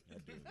 I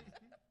do.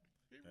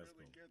 He That's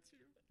really cool. gets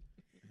you.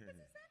 That's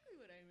exactly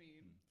what I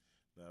mean.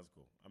 That's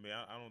cool. I mean,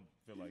 I don't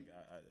feel like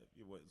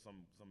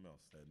something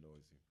else that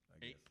annoys you.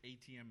 I guess.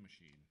 ATM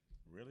machine.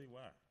 Really?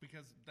 Why?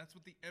 Because that's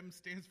what the M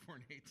stands for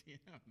in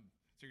ATM.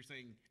 So you're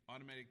saying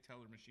automatic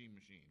teller machine.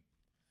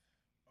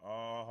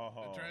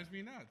 Oh, It drives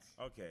me nuts.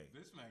 okay.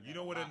 This man You got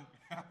know what? a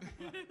lot.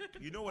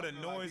 You know what I feel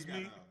like annoys he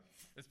me? got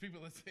It's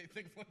people that say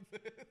things like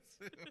this.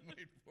 I'm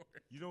waiting for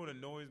it. You know what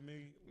annoys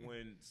me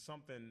when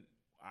something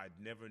I'd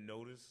never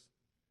noticed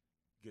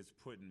gets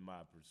put in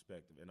my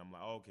perspective, and I'm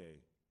like,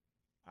 okay,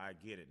 I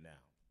get it now,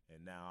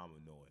 and now I'm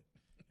annoyed,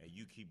 and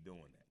you keep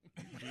doing that.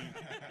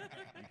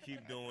 You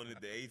keep doing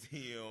it. The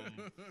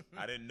ATM,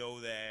 I didn't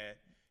know that,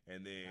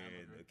 and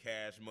then the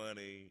cash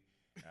money,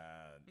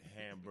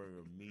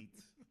 hamburger meat.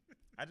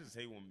 I just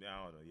hate when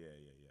I don't know. Yeah.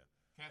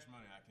 Cash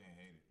Money, I can't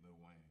hate it. Lil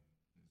Wayne is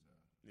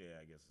Yeah,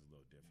 I guess it's a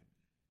little different.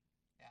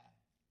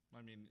 I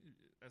mean,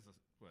 as a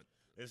what?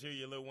 Let's hear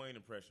your Lil Wayne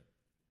impression.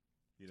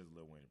 He does a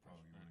Lil Wayne Oh,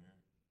 impression. you want to hear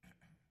it?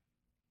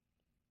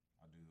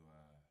 I do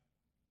that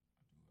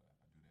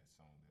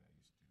song that I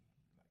used to do.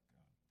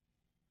 Like,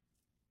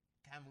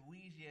 come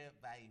with you,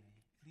 baby,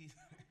 please.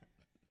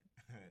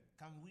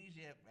 Come with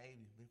you,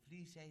 baby, but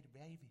please say the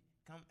baby.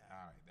 Come.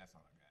 All right, that's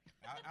all I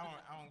got.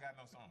 I don't got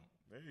no song.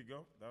 There you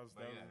go. That's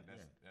Lil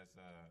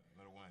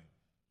Wayne.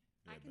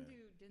 I can do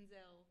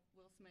Denzel,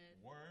 Will Smith,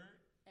 Word.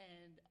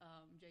 and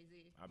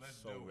Jay-Z. I'm Let's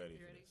so do it. ready You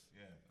for ready? this.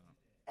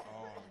 Yeah.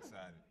 Oh, I'm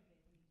excited.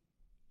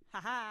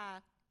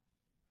 Ha-ha.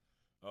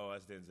 Oh,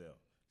 that's Denzel.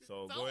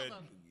 So It's go all of ahead.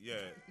 them. Yeah.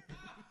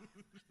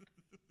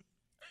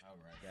 All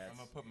right. That's I'm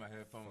gonna put my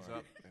headphones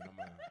up and I'm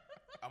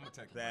gonna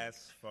take a break.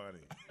 That's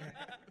funny.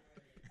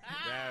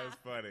 That was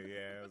funny.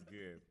 Yeah, that was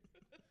good.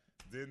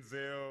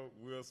 Denzel,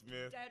 Will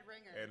Smith, Dead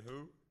ringer. and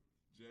who?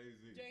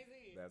 Jay-Z.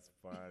 Jay-Z. That's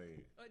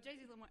funny. Oh,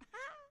 Jay-Z's a little more,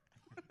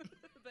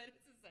 but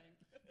it's the same.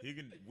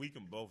 We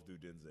can both do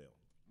Denzel.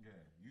 Yeah,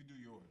 you do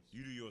yours.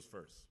 You do yours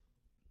first,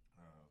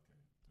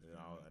 Okay.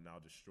 and I'll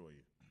destroy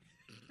you.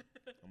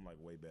 I'm like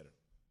way better.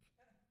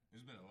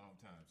 It's been a long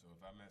time, so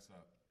if I mess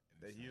up,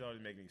 He's already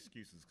making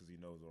excuses because he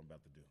knows what I'm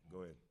about to do.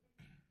 Go ahead.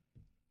 Okay.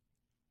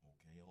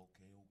 All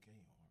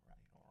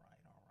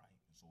right.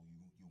 So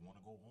you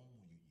want to go home?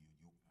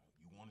 Or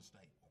you want to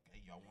stay? Okay.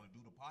 Y'all want to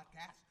do the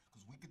podcast?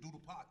 Because we could do the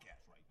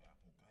podcast right now.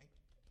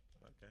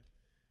 Okay.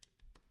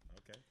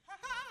 Okay. Ha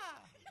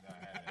ha!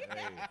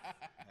 Hey.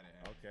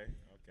 Okay.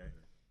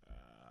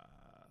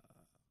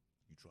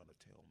 You trying to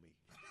tell me?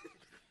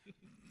 You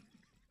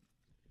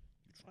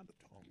trying to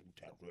tell me?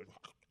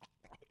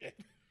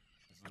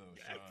 It's a little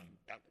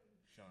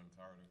Sean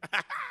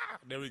Carter.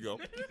 There we go.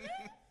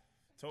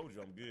 Told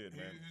you I'm good,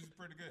 man. This is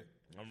pretty good.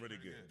 I'm really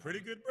good. Pretty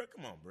good, bro?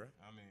 Come on, bro.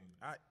 I mean,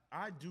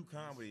 I do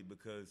comedy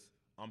because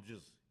I'm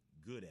just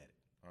good at it.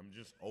 I'm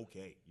just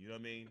okay. You know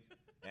what I mean?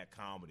 At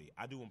comedy.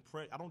 I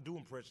don't do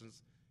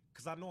impressions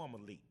because I know I'm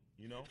elite,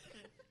 you know?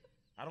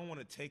 I don't want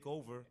to take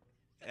over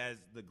as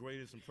the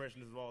greatest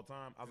impressionist of all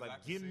time. I was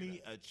like, give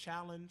me a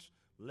challenge.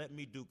 Let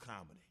me do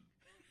comedy.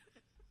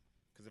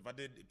 Because if I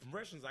did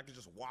impressions, I could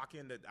just walk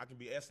in. I can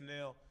be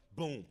SNL.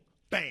 Boom.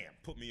 Bam.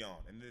 Put me on.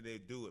 And then they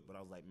do it. But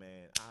I was like,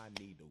 man, I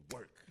need to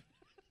work.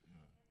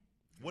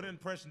 What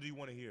impression do you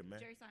want to hear, man?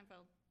 Jerry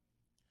Seinfeld.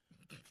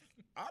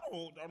 I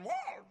don't. Blah,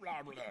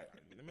 blah, blah.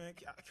 Man,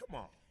 come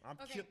on.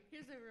 Okay,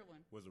 here's the real one.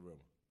 What's the real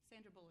one?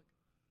 Sandra Bullock.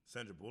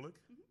 Sandra Bullock?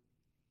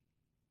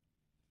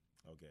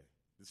 Mm-hmm. Okay.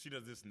 She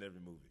does this in every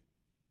movie.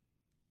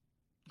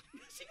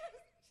 She does.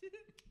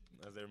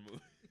 That's every movie.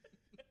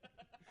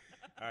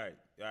 All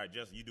right,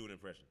 Justin, you do an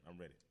impression. I'm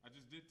ready. I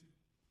just did two.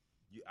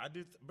 I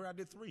did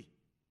three.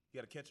 You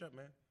got to catch up,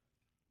 man.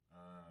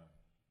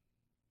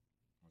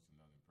 What's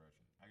another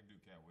impression? I can do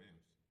Cat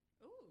Williams.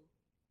 Ooh.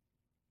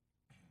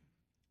 Here we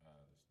go.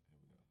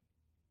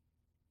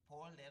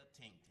 Poor little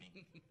Tink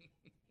Tink.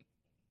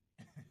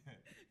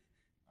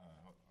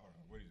 Hold on,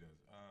 what he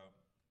does?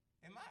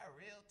 Am I a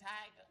real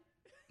tiger?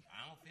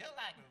 I don't feel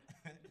like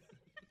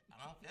I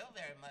don't feel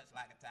very much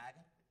like a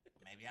tiger.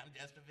 Maybe I'm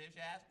just a vicious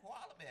ass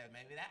koala bear.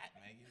 Maybe that's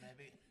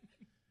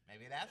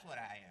what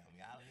I am.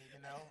 Y'all need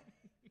to know.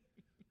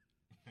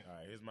 All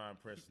right, here's my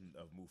impression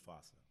of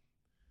Mufasa.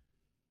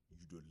 You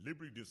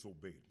deliberately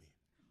disobeyed me.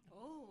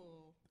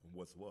 Oh. And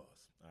what's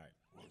worse? All right.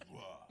 What's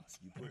worse?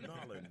 You put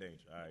Nala in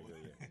danger. All right,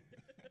 yeah.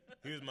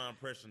 Here's my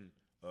impression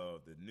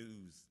of the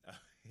news.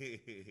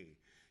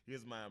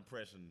 Here's my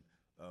impression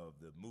of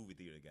the movie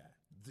theater guy.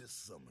 This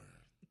summer.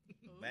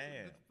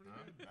 Man.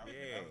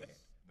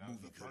 That was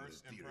the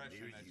first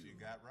impression that you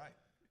got right.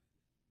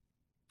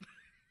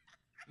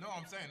 No,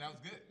 I'm saying that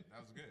was good. That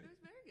was good. It was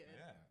very good.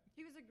 Yeah.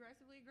 He was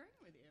aggressively agreeing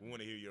with you. We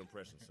want to hear your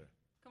impression, sir.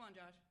 Come on,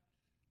 Josh.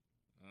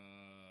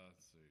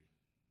 Let's see.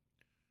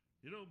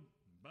 You know,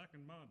 back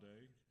in my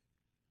day.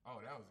 Oh,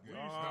 that was good.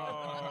 Oh,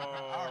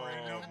 I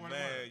already know what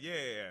man.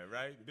 Yeah,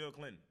 right? Bill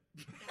Clinton.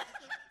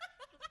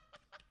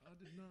 I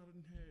did not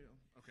inhale.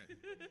 Okay.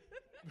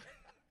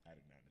 I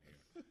did not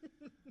inhale.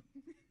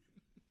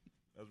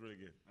 That was really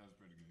good. That was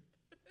pretty good.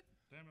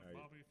 Damn it, All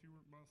right. Bobby, if you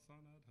weren't my son,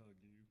 I'd hug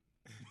you.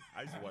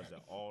 I used to watch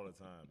that all the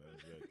time. That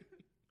was great.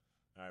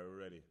 All right, we're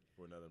ready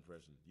for another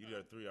impression. You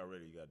did 3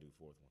 already. You got to do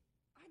 4th one.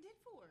 I did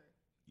 4.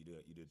 You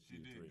did She did 3.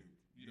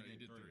 You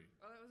did three.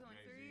 Oh, it was only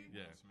Jay-Z, 3?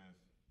 Yeah. Will Smith,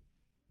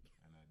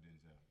 and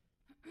Denzel.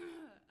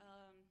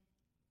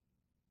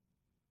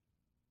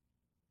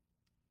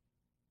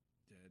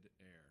 Dead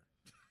air.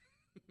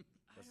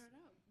 I don't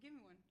know. Give me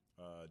one.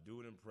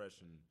 Do an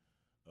impression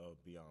of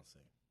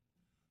Beyonce.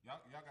 Y'all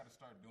got to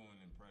start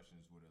doing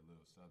impressions with a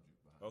little subject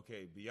behind it.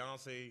 Okay,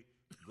 Beyonce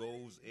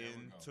goes There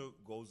we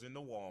goes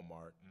into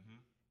Walmart Mhm.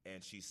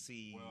 and she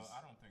sees. Well,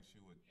 I don't think she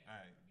would. All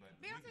right, but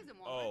Beyonce's in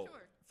Walmart, Oh,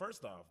 sure.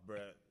 first off,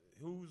 bruh,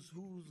 who's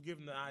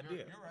giving the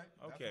idea? You're right.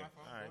 That's Okay, my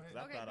fault. all right. Go 'cause ahead.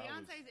 I Okay, thought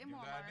Beyonce's in Give the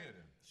Walmart. idea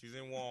then. she's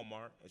in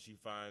Walmart and she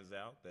finds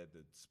out that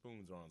the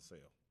spoons are on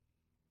sale.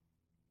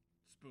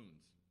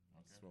 Spoons.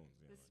 Okay. Spoons.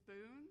 Yeah, The right.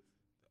 spoons?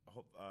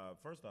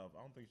 First off, I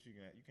don't think you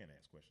can't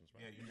ask questions,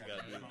 right? Yeah, you just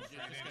gotta gotta go do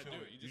straight into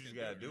it. You just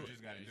gotta do it. You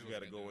just gotta You do just it.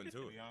 gotta go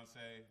into it.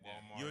 Beyonce,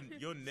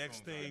 Walmart. Your next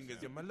spoons thing on is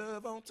sale. my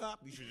love on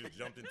top. You should just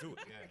jumped into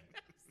it. Yeah.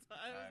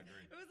 I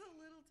agree. It was a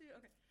little too,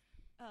 okay.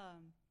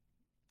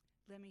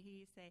 Let me hear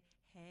you say,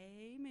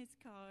 hey, Miss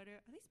Carter.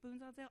 Are these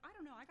spoons on sale? I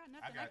don't know. I got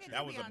nothing. got could you. do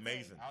That was Beyonce.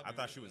 amazing. I'll I do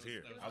thought it. she was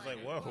here. It was I was like,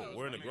 like, whoa, whoa.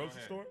 we're in a Let me go grocery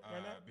ahead. store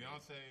right now?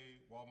 Beyonce,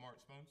 Walmart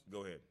spoons.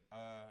 Go ahead.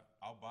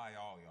 I'll buy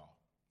all y'all.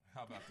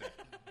 How about that?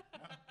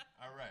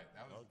 All right.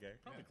 That was Okay.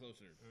 Probably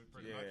closer.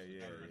 pretty Yeah, much. yeah,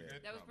 That was yeah.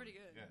 good. That was Probably. pretty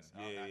good. Yes.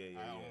 Yeah, I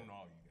yeah. own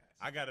all you guys.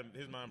 I got him.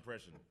 Here's my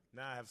impression.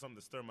 Now I have something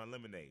to stir my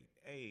lemonade.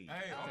 Hey.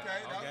 Hey,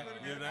 okay. That was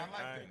pretty You good. know? I like All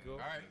that. right, cool.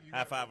 All right. you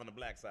High got- five on the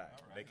black side. All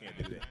right. They can't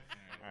do that.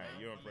 All right,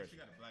 your Unless impression.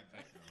 you got a black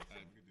background, so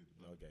we could do the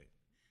blue. Okay.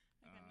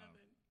 I got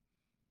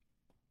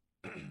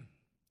nothing.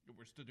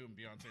 We're still doing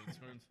Beyonce and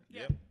Spoons?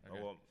 Yeah. Yep. Okay.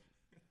 Oh, well,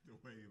 The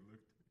way you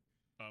looked.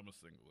 I'm a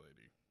single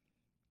lady.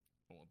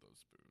 I want those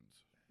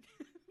spoons.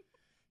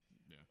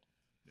 Yeah.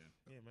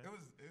 yeah, man. It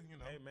was, you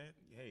know, Hey, man.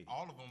 Hey.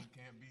 all of them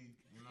can't be,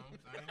 you know what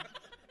I'm saying?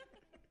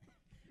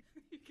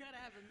 You gotta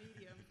have a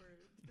medium for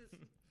this.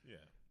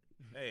 Yeah.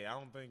 Hey, I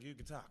don't think you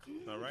can talk.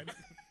 All right.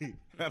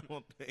 I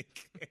don't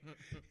think.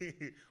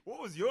 What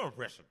was your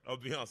impression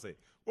of Beyonce?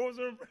 What was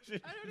her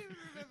impression? I don't even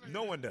remember.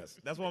 No one does.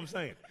 That's what I'm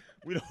saying.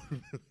 We don't.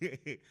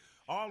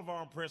 All of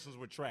our impressions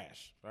were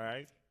trash. All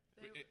right.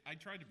 I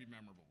tried to be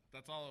memorable.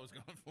 That's all I was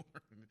going for.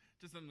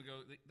 Just them to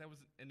go, that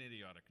was an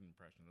idiotic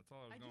impression. That's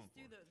all I was I going just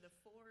do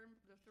for.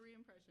 the three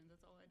impressions.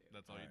 That's all I do.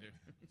 That's all you do.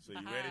 So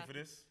you ready for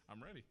this? I'm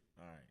ready.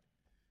 All right.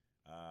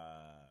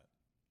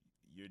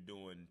 You're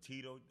doing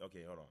Tito.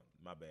 Okay, hold on.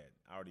 My bad.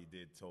 I already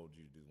told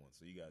you to do one,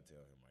 so you gotta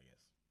tell him, I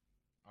guess.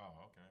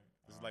 Oh, okay.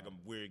 This is like a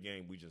weird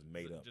game we just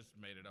made up. Just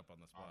made it up on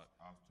the spot.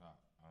 Off top.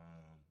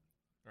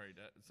 All right,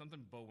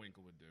 something Bo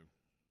Winkle would do.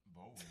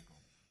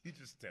 Bullwinkle. He's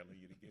just telling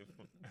you to give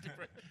him.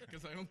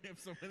 Because I only have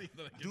so many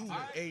that I can Do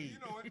say. You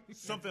know what?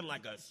 something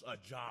like a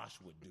Josh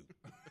would do.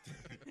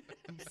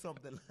 Do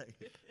something like.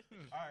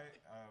 All right,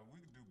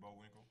 we could do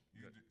Bullwinkle.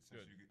 You Good, could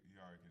do, since good. you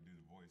already can do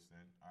the voice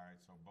then. All right,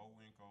 so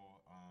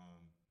Bullwinkle,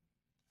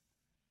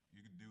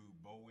 you could do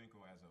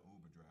Bullwinkle as an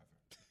Uber driver.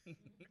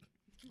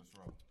 Let's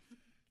roll.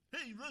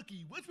 Hey,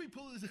 Lucky, once we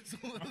pull this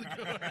asshole out of the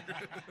car.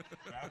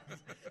 That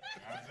was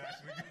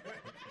actually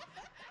good.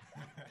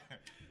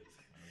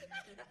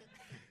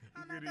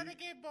 I'm not going to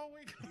get Bo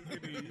Winkle.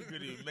 You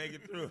couldn't even make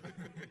it through.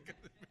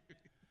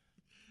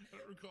 I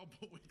don't recall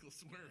Bo Winkle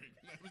swearing.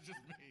 That was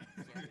just me.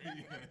 Sorry.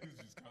 Yeah, he was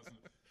just cussing.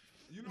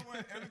 You know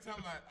what? Every time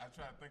I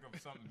try to think of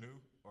something new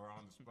or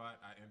on the spot,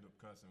 I end up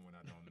cussing when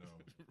I don't know.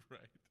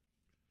 Right.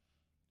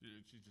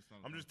 Dude, she's just on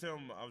I'm just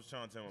telling. I was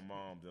trying to tell my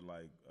mom to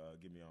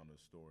get me on the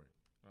story.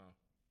 Oh.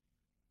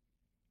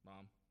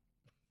 Mom.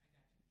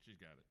 She's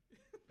got it.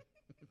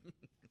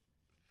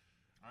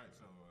 All right,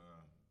 so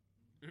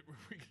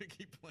We're going to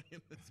keep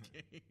playing this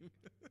game.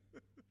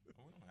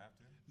 we don't have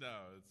to.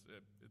 No,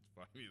 it's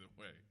fine either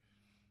way.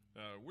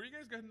 Where are you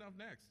guys heading off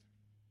next?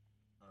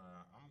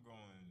 I'm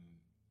going.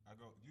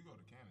 You go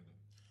to Canada.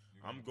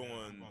 I'm going.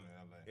 I'm going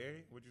to LA.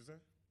 Hey, what'd you say?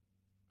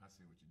 I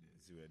see what you did.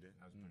 See what I did?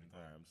 That was pretty All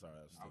right, I'm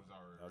sorry. I was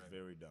already That was ready.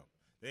 very dumb.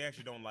 They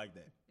actually don't like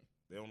that.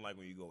 They don't like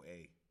when you go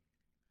A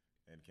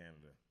in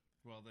Canada.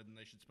 Well, then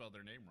they should spell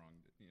their name wrong,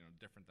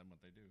 different than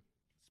what they do.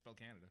 Spell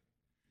Canada.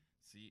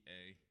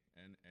 C-A-N-A-D-A.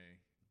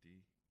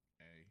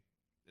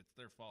 It's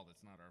their fault.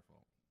 It's not our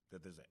fault. That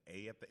there's an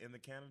A at the end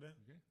of Canada?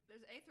 Okay.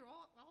 There's A through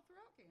all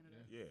throughout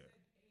Canada. Yeah.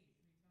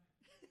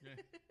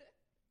 Yeah.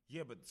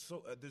 Yeah, but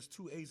there's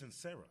two A's in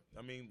Sarah.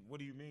 I mean, what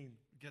do you mean?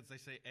 Because they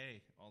say A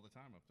all the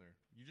time up there.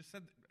 You just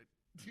said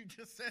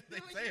they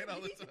No, say it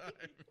all the you- time.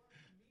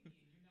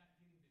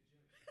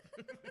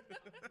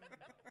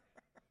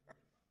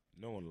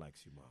 No one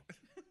likes you, Mom.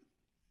 Nobody.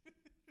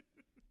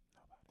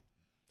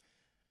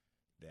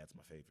 That's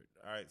my favorite.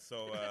 All right,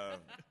 so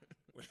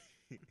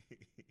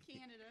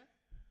Canada.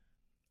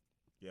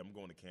 yeah, I'm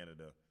going to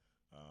Canada.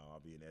 I'll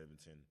be in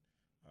Edmonton,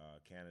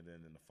 Canada,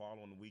 and then the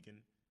following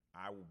weekend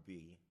I will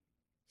be.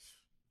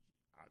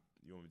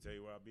 You want me to tell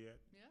you where I'll be at?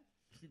 Yeah.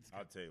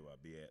 I'll tell you where I'll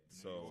be at. New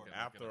So York.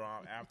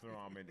 after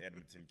I'm in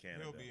Edmonton,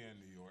 Canada, He'll be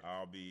in New York.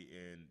 I'll be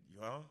in.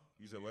 Huh?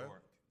 You said New what?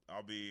 York.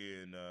 I'll be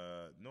in.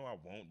 No, I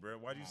won't, bro.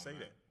 Why'd you say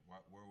that?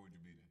 Where would you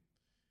be then?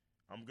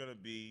 I'm gonna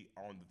be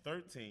on the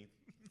 13th.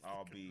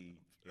 I'll be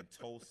in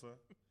Tulsa,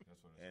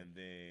 That's what I and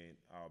then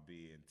I'll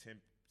be in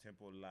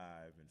Temple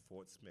Live in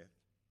Fort Smith.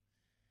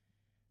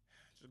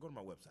 Just go to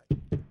my website,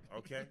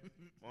 okay?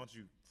 Why don't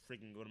you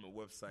freaking go to my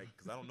website?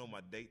 Because I don't know my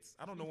dates.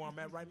 I don't know where I'm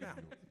at right now.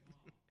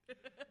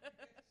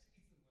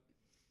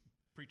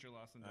 Preacher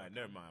Lawson. All right,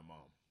 never mind,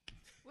 Mom.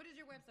 What is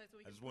your website?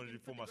 So we I can, just wanted we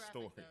it for can my put the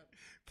story.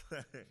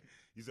 graphics up?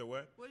 You said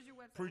what? What is your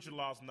website?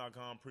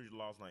 PreacherLawson.com, Preacher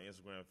Lawson on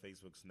Instagram,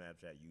 Facebook,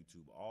 Snapchat,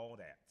 YouTube, all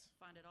that.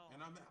 Find it all. And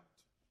I'm out.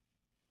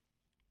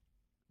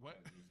 What?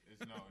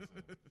 It's no. It's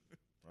a,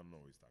 I don't know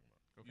what he's talking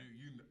about.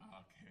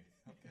 Okay.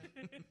 Okay.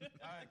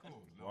 All right.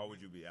 Cool. No, Why would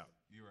you be out?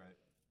 You're right.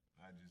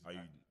 I just. Are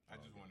you- I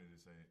just wanted to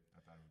say it. I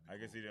thought it would be. I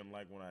guess cool. he didn't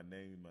like when I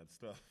named my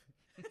stuff.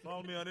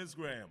 Follow me on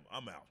Instagram.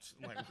 I'm out.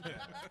 I'm like,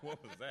 what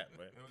was that,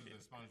 man? It was the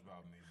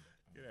SpongeBob meme.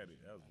 Get out of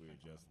here. That was weird,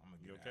 Justin. I'm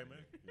gonna You get okay, outta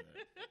man? here.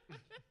 Yeah.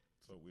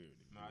 So weird.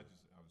 No, I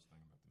was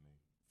thinking about the meme.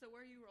 So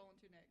where are you rolling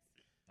to next?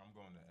 I'm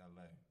going to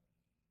LA.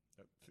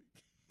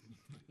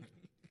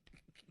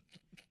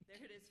 There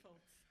it is,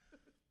 folks.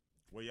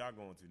 Where y'all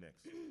going to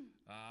next?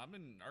 I'm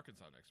in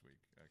Arkansas next week,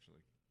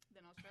 actually.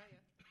 Then Australia.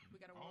 We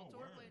got a world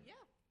tour word. planned. Yeah.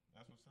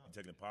 That's what's You up.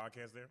 taking the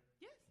podcast there?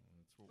 Yes.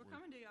 That's what We're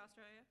coming to you,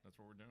 Australia. That's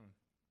what we're doing.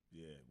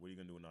 Yeah. What are you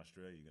gonna do in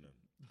Australia? You gonna?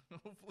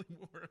 Hopefully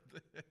more of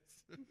this.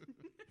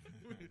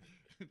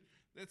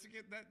 That's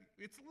again that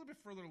it's a little bit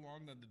further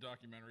along than the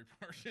documentary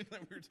portion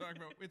that we were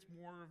talking about. It's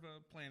more of a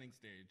planning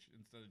stage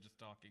instead of just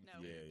talking. No,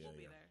 Yeah, we'll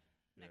be yeah. there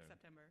next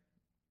September.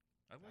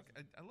 I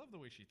love the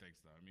way she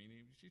thinks though. I mean,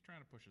 she's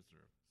trying to push us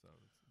through, so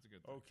it's a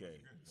good thing.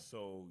 Okay.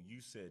 So you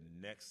said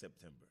next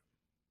September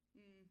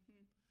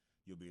Mm-hmm.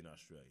 you'll be in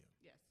Australia.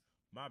 Yes.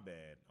 My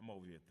bad. I'm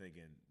over here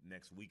thinking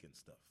next week and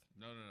stuff.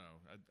 No.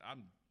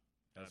 I'm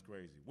That's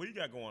crazy. What do you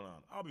got going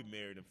on? I'll be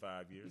married in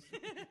 5 years.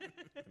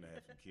 Gonna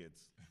have some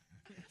kids.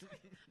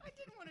 I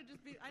didn't want to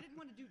just be. I didn't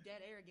want to do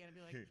dead air again and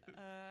be like,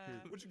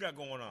 What you got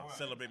going on?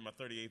 Celebrating my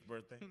 38th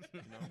birthday.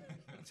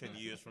 10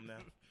 years from now,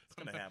 it's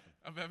gonna happen.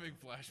 I'm having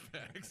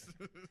flashbacks.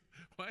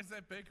 Why is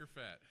that baker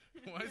fat?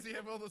 Why does he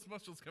have all those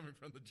muscles coming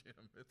from the gym?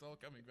 It's all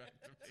coming back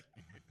to me.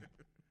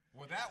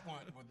 Well,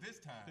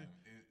 this time,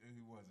 he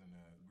wasn't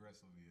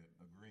aggressively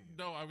agreeing.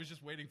 No, I was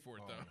just waiting for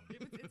it though.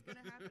 it's gonna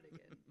happen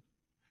again.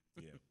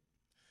 Yeah.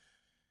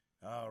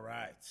 All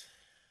right.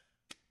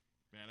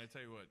 Man, I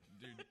tell you what,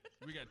 dude,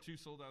 we got 2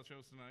 sold-out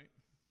shows tonight.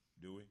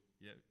 Do we?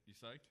 Yeah, you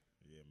psyched?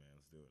 Yeah, man.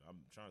 Let's do it.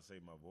 I'm trying to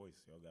save my voice.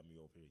 Y'all got me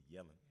over here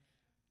yelling.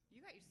 You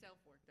got yourself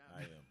worked up.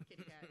 I am.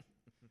 Kitty cat.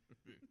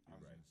 I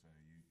was right. gonna say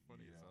you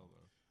Funny as hell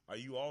though. Are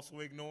you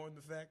also ignoring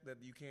the fact that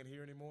you can't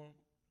hear anymore?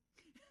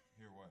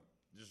 Hear what?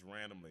 Just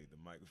randomly, the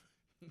mic.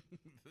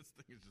 This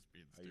thing is just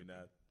being Are you stupid.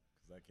 not?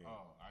 Because I can't.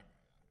 Oh,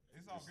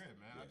 it's all good,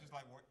 man. I just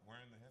like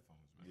wearing the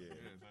headphones, man. Yeah.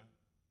 You know what I'm saying?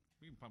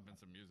 We can pump in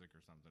some music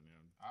or something, you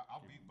know.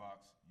 I'll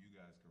beatbox. You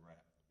guys can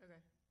rap. Okay.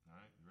 All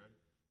right, you ready?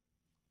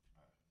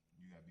 All right.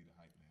 You gotta be the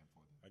hype man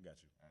for them. I got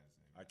you. As a-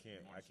 I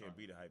can't. You wanna I can't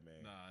start? be the hype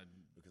man Nah,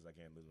 because I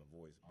can't lose my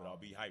voice. But I'll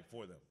be hype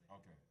for them.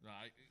 Okay. no,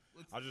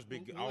 I'll just be.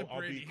 we'll let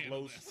I'll be Brady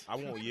handle close. this. I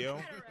won't yell.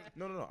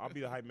 No. I'll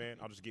be the hype man.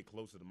 I'll just get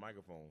close to the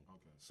microphone.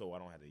 Okay. So I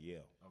don't have to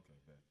yell. Okay,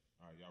 bet.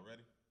 All right, y'all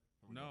ready?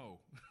 No.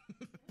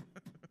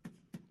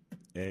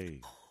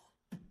 Hey.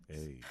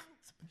 Hey.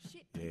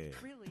 Shit, Yeah.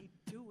 it's really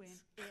doing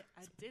it.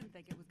 I didn't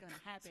think it was gonna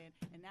happen,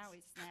 and now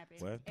it's snapping.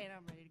 What? And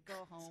I'm ready to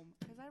go home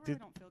because I really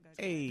don't feel good.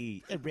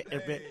 Hey.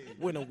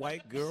 When a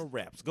white girl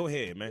raps, go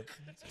ahead, man.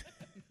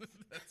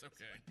 That's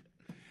okay.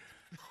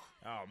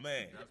 Oh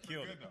man, That's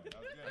killed good it. though.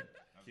 That's good.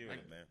 That's Killed good.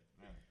 it, man.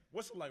 Yeah.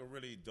 What's like a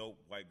really dope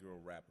white girl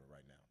rapper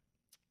right now?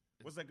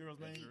 What's that girl's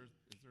name? Is there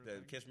a The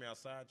thing? Catch Me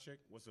Outside chick.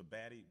 What's her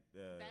baddie?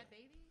 Bad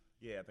baby.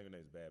 Yeah, I think her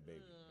name's Bad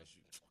Baby. Ugh. And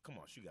come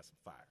on, she got some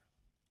fire.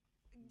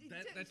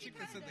 That She chick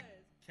that said kinda the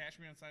does. Cash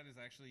Me Outside is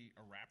actually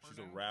a rapper. She's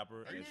a now?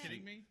 rapper. Are you and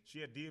kidding me? She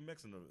had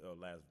DMX in the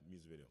last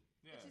music video.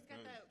 Yeah, She's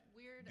got 'cause that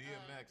weird.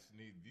 DMX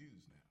need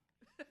views now.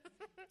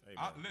 Hey,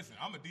 man, Listen,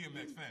 I'm a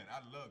DMX fan.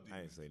 I love DMX. I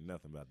ain't say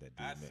nothing about that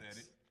I DMX. said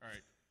it. All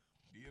right.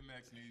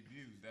 DMX need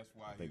views. That's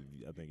why I think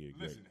you're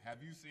great. Listen,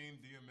 have you seen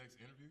DMX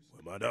interviews?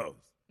 With my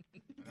dogs.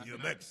 That's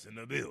DMX in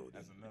the building.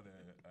 That's another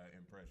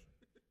impression.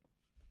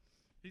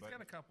 He's But-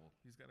 got a couple.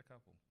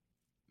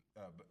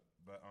 No,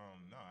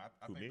 I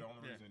Who, think me? the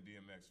only Yeah. reason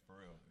DMX for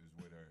real is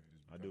with her.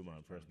 I do my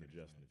impression of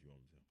Justin if you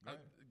want me to. Go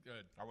ahead.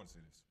 Good. I want to see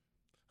this.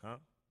 Huh?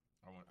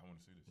 I want to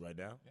see this. Right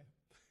now? Yeah.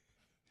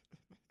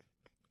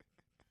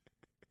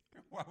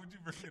 Why would you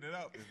bring it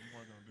up if you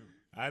weren't gonna do it?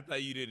 I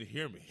thought you didn't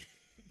hear me.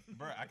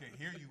 Bro, I can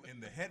hear you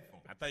in the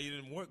headphones. I thought you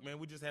didn't work, man.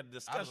 We just had a I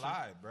discussion.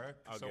 lied, bro,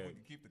 so Okay. we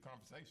can keep the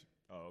conversation.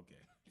 Oh, okay.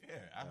 Yeah,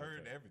 I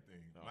heard Okay.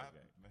 everything. Oh, My,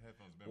 okay. my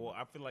headphones been. Well,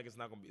 I feel like it's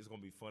gonna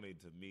be funny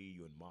to me,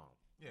 you, and mom.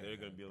 Yeah, They're yeah.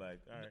 gonna be like,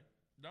 all right,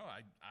 No,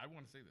 I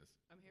want to see this.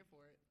 I'm here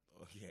for it.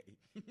 okay.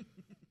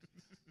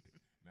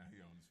 Now he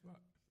on the spot.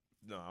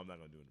 No, I'm not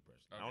gonna do an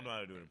impression. I Okay. don't know how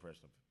to do an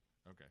impression of him.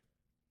 Okay.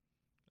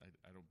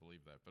 I don't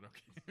believe that, but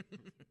okay.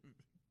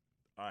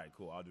 All right,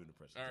 cool. I'll do an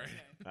impression. All right.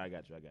 Okay. I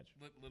got you.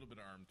 Little bit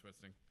of arm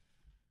twisting.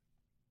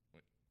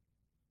 Wait.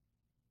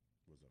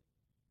 What's up?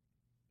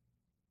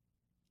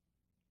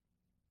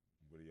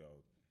 What are y'all?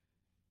 It's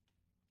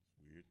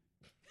weird.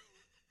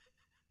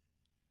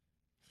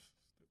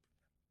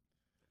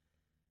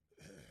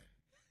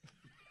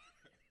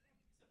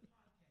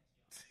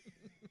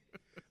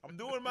 I'm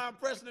doing my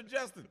impression of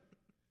Justin.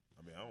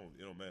 I mean,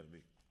 it don't matter to me.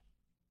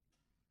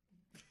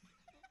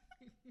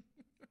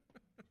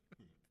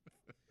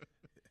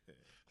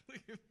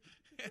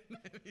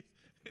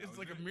 It's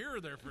like a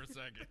mirror there for a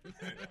second. That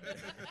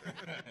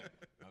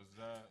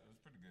was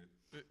pretty good.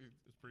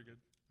 It's pretty good.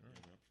 All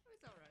right.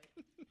 It's all right.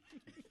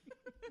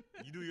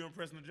 You do your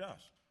impression of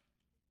Josh.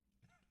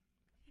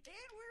 And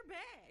we're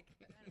back.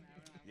 I don't know.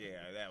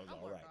 Yeah, that was I'll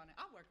all work right. on it.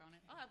 I'll work on it.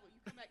 I'll have one. You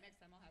come back next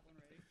time. I'll have one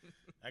ready.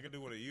 I can do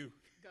one of you.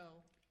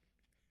 Go.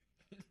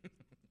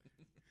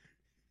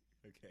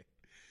 Okay.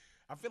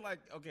 I feel like,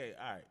 okay,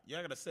 all right.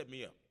 Y'all got to set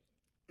me up.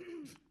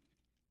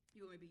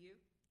 You want me to be you?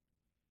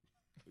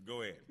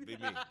 Go ahead. Be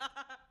me.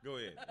 Go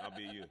ahead. I'll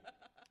be you.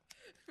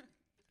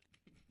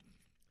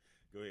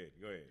 Go ahead.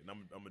 And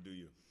I'm going to do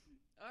you.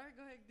 All right,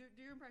 go ahead. Do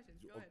your impressions.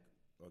 Go ahead.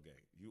 Okay.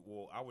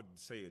 Well, I would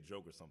say a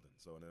joke or something,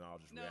 so and then I'll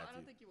just No, react I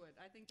don't to you. think you would.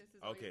 I think this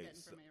is all you're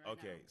getting from me right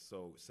okay,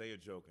 so say a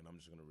joke, and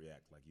I'm just going to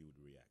react like you would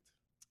react.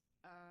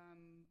 now.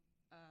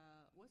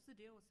 What's the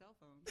deal with cell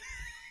phones?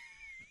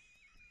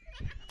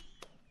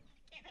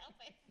 can't help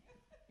it.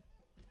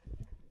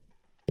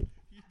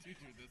 You do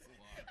this a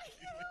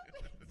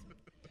lot.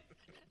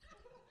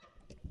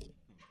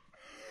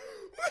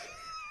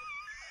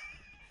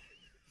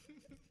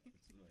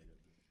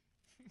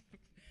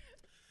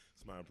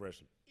 It's my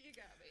impression. You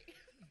got me.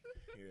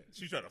 Yeah,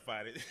 she's trying to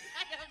fight it.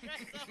 I am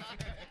trying so hard.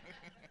 I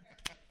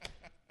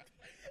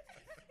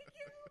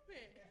can't help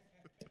it.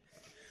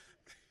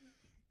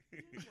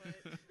 You know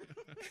what?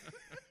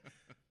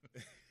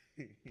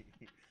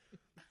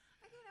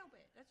 I can't help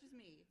it. That's just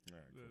me. All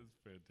right, cool. That's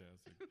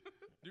fantastic.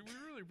 Dude, we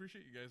really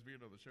appreciate you guys being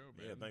on the show,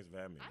 man. Yeah, thanks for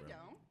having me, I bro.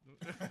 don't.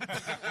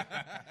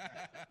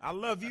 I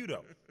love you,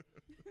 though.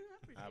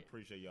 I I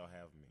appreciate appreciate y'all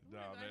having me. No,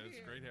 glad man, it's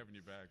you're great having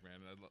you back,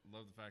 man. I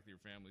love the fact that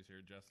your family's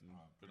here. Justin,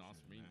 Oh, been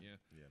awesome appreciate meeting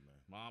it, you. Yeah, man.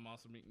 Mom,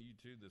 also meeting you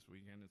too this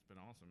weekend. It's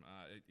been awesome.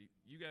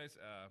 You guys,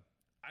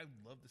 I'd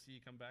love to see you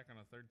come back on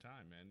a third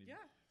time, man. You'd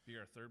Yeah. be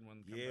our third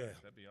one. Come Yeah.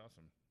 back. That'd be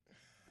awesome.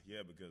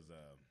 Yeah, because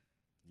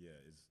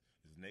is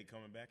Nate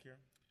coming back here?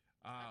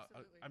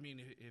 Absolutely. I mean,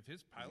 if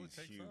his pilot He's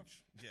takes huge. off,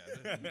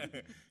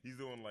 yeah. He's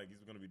going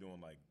to be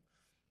doing like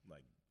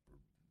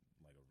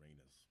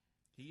arenas.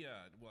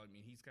 Well, I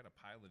mean, he's got a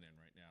pilot in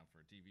right now for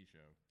a TV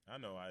show. I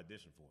know. I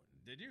auditioned for it.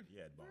 Did you?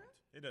 Yeah, it bombed.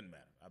 It doesn't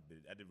matter. I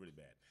did really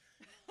bad.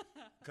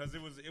 Because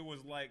it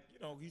was like,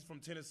 he's from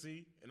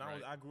Tennessee, and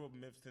Right. I grew up in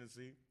Memphis,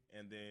 Tennessee,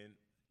 and then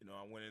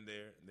I went in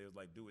there and they was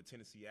like, do a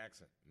Tennessee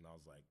accent, and I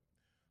was like,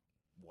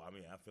 well, I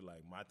mean, I feel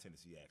like my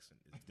Tennessee accent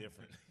is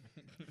different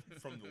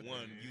from the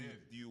one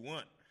you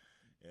want,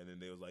 and then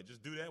they was like,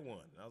 just do that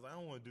one, and I was like, I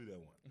don't want to do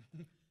that one,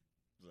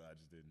 so I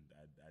just didn't.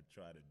 I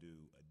tried to do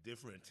a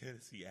different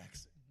Tennessee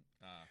accent,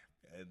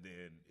 and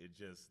then it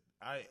just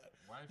Why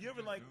you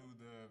ever like? do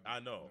the I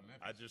know.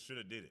 the I just should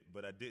have did it,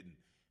 but I didn't.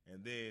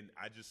 And then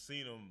I just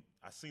seen them.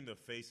 I seen their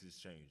faces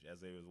change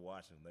as they was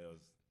watching. They was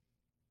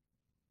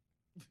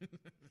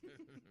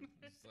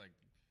Just like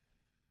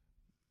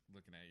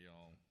looking at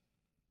y'all.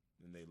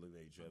 and they looked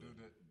at each So other.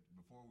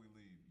 before we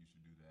leave, you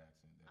should do the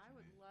accent that I you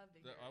would did. love to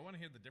hear I it. want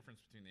to hear the difference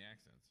between the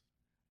accents.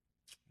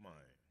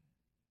 Mine,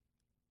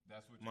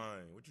 That's what.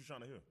 mine. What you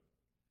trying to hear?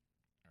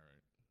 All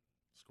right.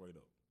 Straight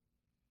up.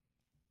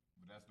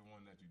 But that's the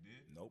one that you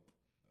did. Nope.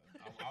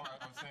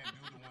 I'm saying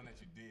do the one that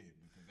you did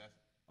because that's.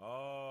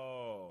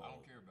 Oh. I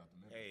don't care about the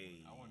Memphis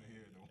Hey. one. I want to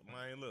hear the one.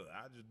 Man, look.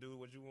 I just do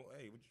what you want.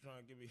 Hey, what you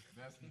trying to give me?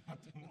 That's not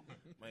the one.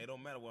 Man, it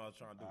don't matter what I was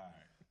trying to do. All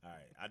right. All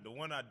right. The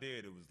one I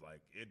did, it was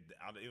like it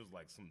was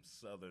like some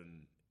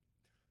southern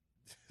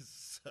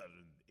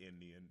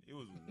Indian. It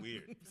was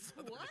weird.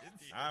 What?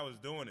 I was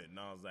doing it, and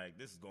I was like,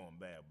 "This is going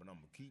bad," but I'm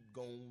gonna keep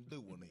going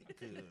doing it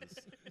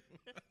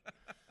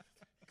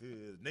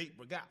because Nate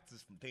Bragats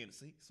is from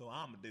Tennessee, so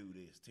I'm gonna do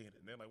this. And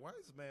they're like, "Why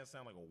does this man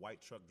sound like a white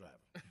truck driver?"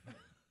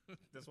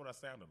 That's what I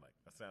sounded like.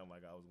 I sounded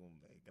like I was going,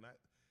 "Hey,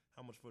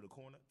 how much for the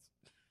cornuts?"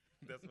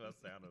 That's what I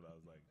sounded. I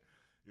was like,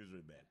 it was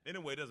really bad.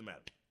 Anyway, it doesn't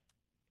matter.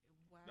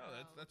 Wow. No,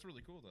 that's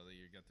really cool though that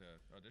you got to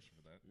audition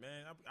for that.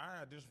 Man,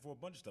 I auditioned for a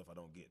bunch of stuff I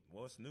don't get.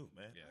 Well, it's new,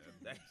 man.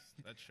 Yeah,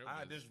 That show.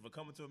 I auditioned for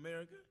Coming to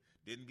America.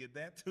 Didn't get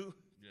that too.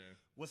 Yeah.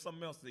 What's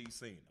something else that you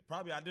seen?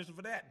 Probably auditioned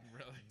for that.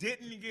 Really?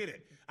 Didn't get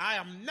it. I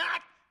am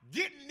not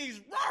getting these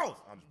roles.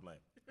 I'm just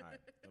playing. All right,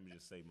 let me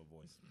just save my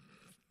voice.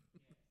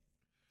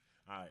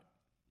 All right.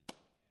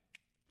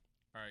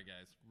 All right,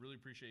 guys. Really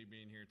appreciate you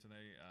being here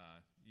today.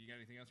 You got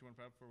anything else you want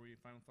to put up before we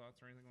final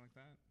thoughts or anything like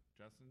that,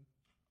 Justin?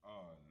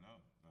 No,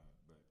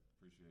 but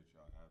appreciate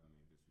y'all having me.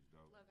 This was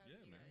dope. Love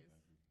having you man.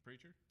 guys.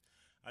 Preacher?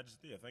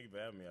 Thank you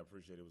for having me. I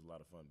appreciate it. It was a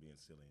lot of fun being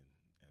silly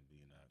and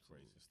being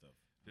crazy and stuff.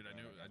 Dude, I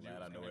knew it Glad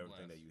I was know gonna be a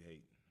everything that blast. you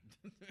hate.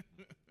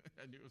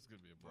 I knew it was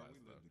going to be a Bro, blast.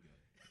 we live though.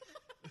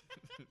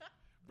 together.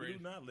 We do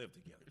not live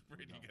together.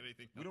 Brady, you got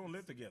anything We don't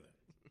live together.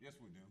 Yes,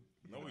 we do.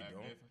 No, we Act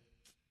don't. different.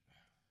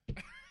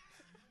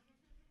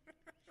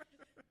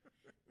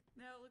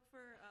 No, look for,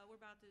 we're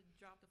about to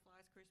drop the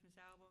Flies Christmas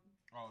album.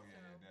 Oh yeah,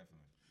 So,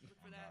 definitely. Look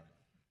for I'm that. about it.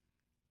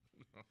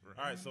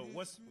 All right, so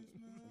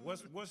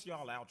what's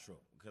y'all outro?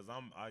 Because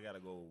I gotta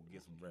go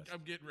get some rest.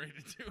 I'm getting ready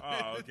to do it.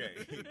 Oh, okay.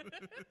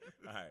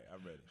 All right,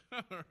 I'm ready.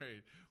 All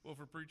right. Well,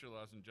 for Preacher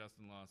Lawson,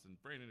 Justin Lawson,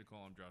 Brandon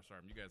Nicole, I'm Josh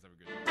Arm. You guys have a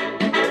good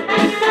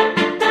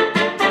night.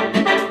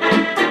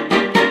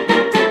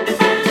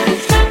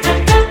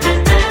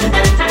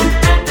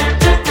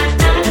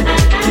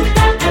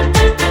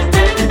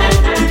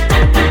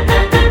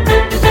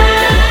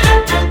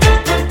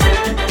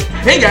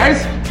 Hey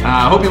guys,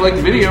 I hope you liked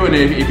the video, and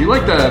if you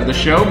like the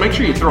show, make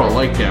sure you throw a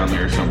like down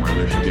there somewhere.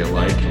 There should be a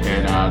like,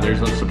 and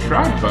there's a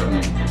subscribe button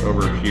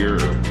over here.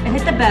 And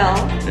hit the bell.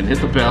 And hit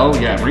the bell,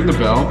 yeah, ring the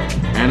bell,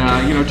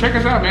 and check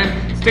us out,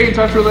 man. Stay in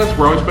touch with us.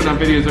 We're always putting out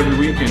videos every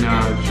week, and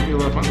it should be a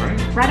lot of fun,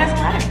 right? Bright as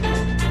brighter.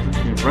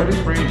 Bright as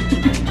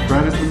rain,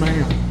 bright as the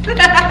mail.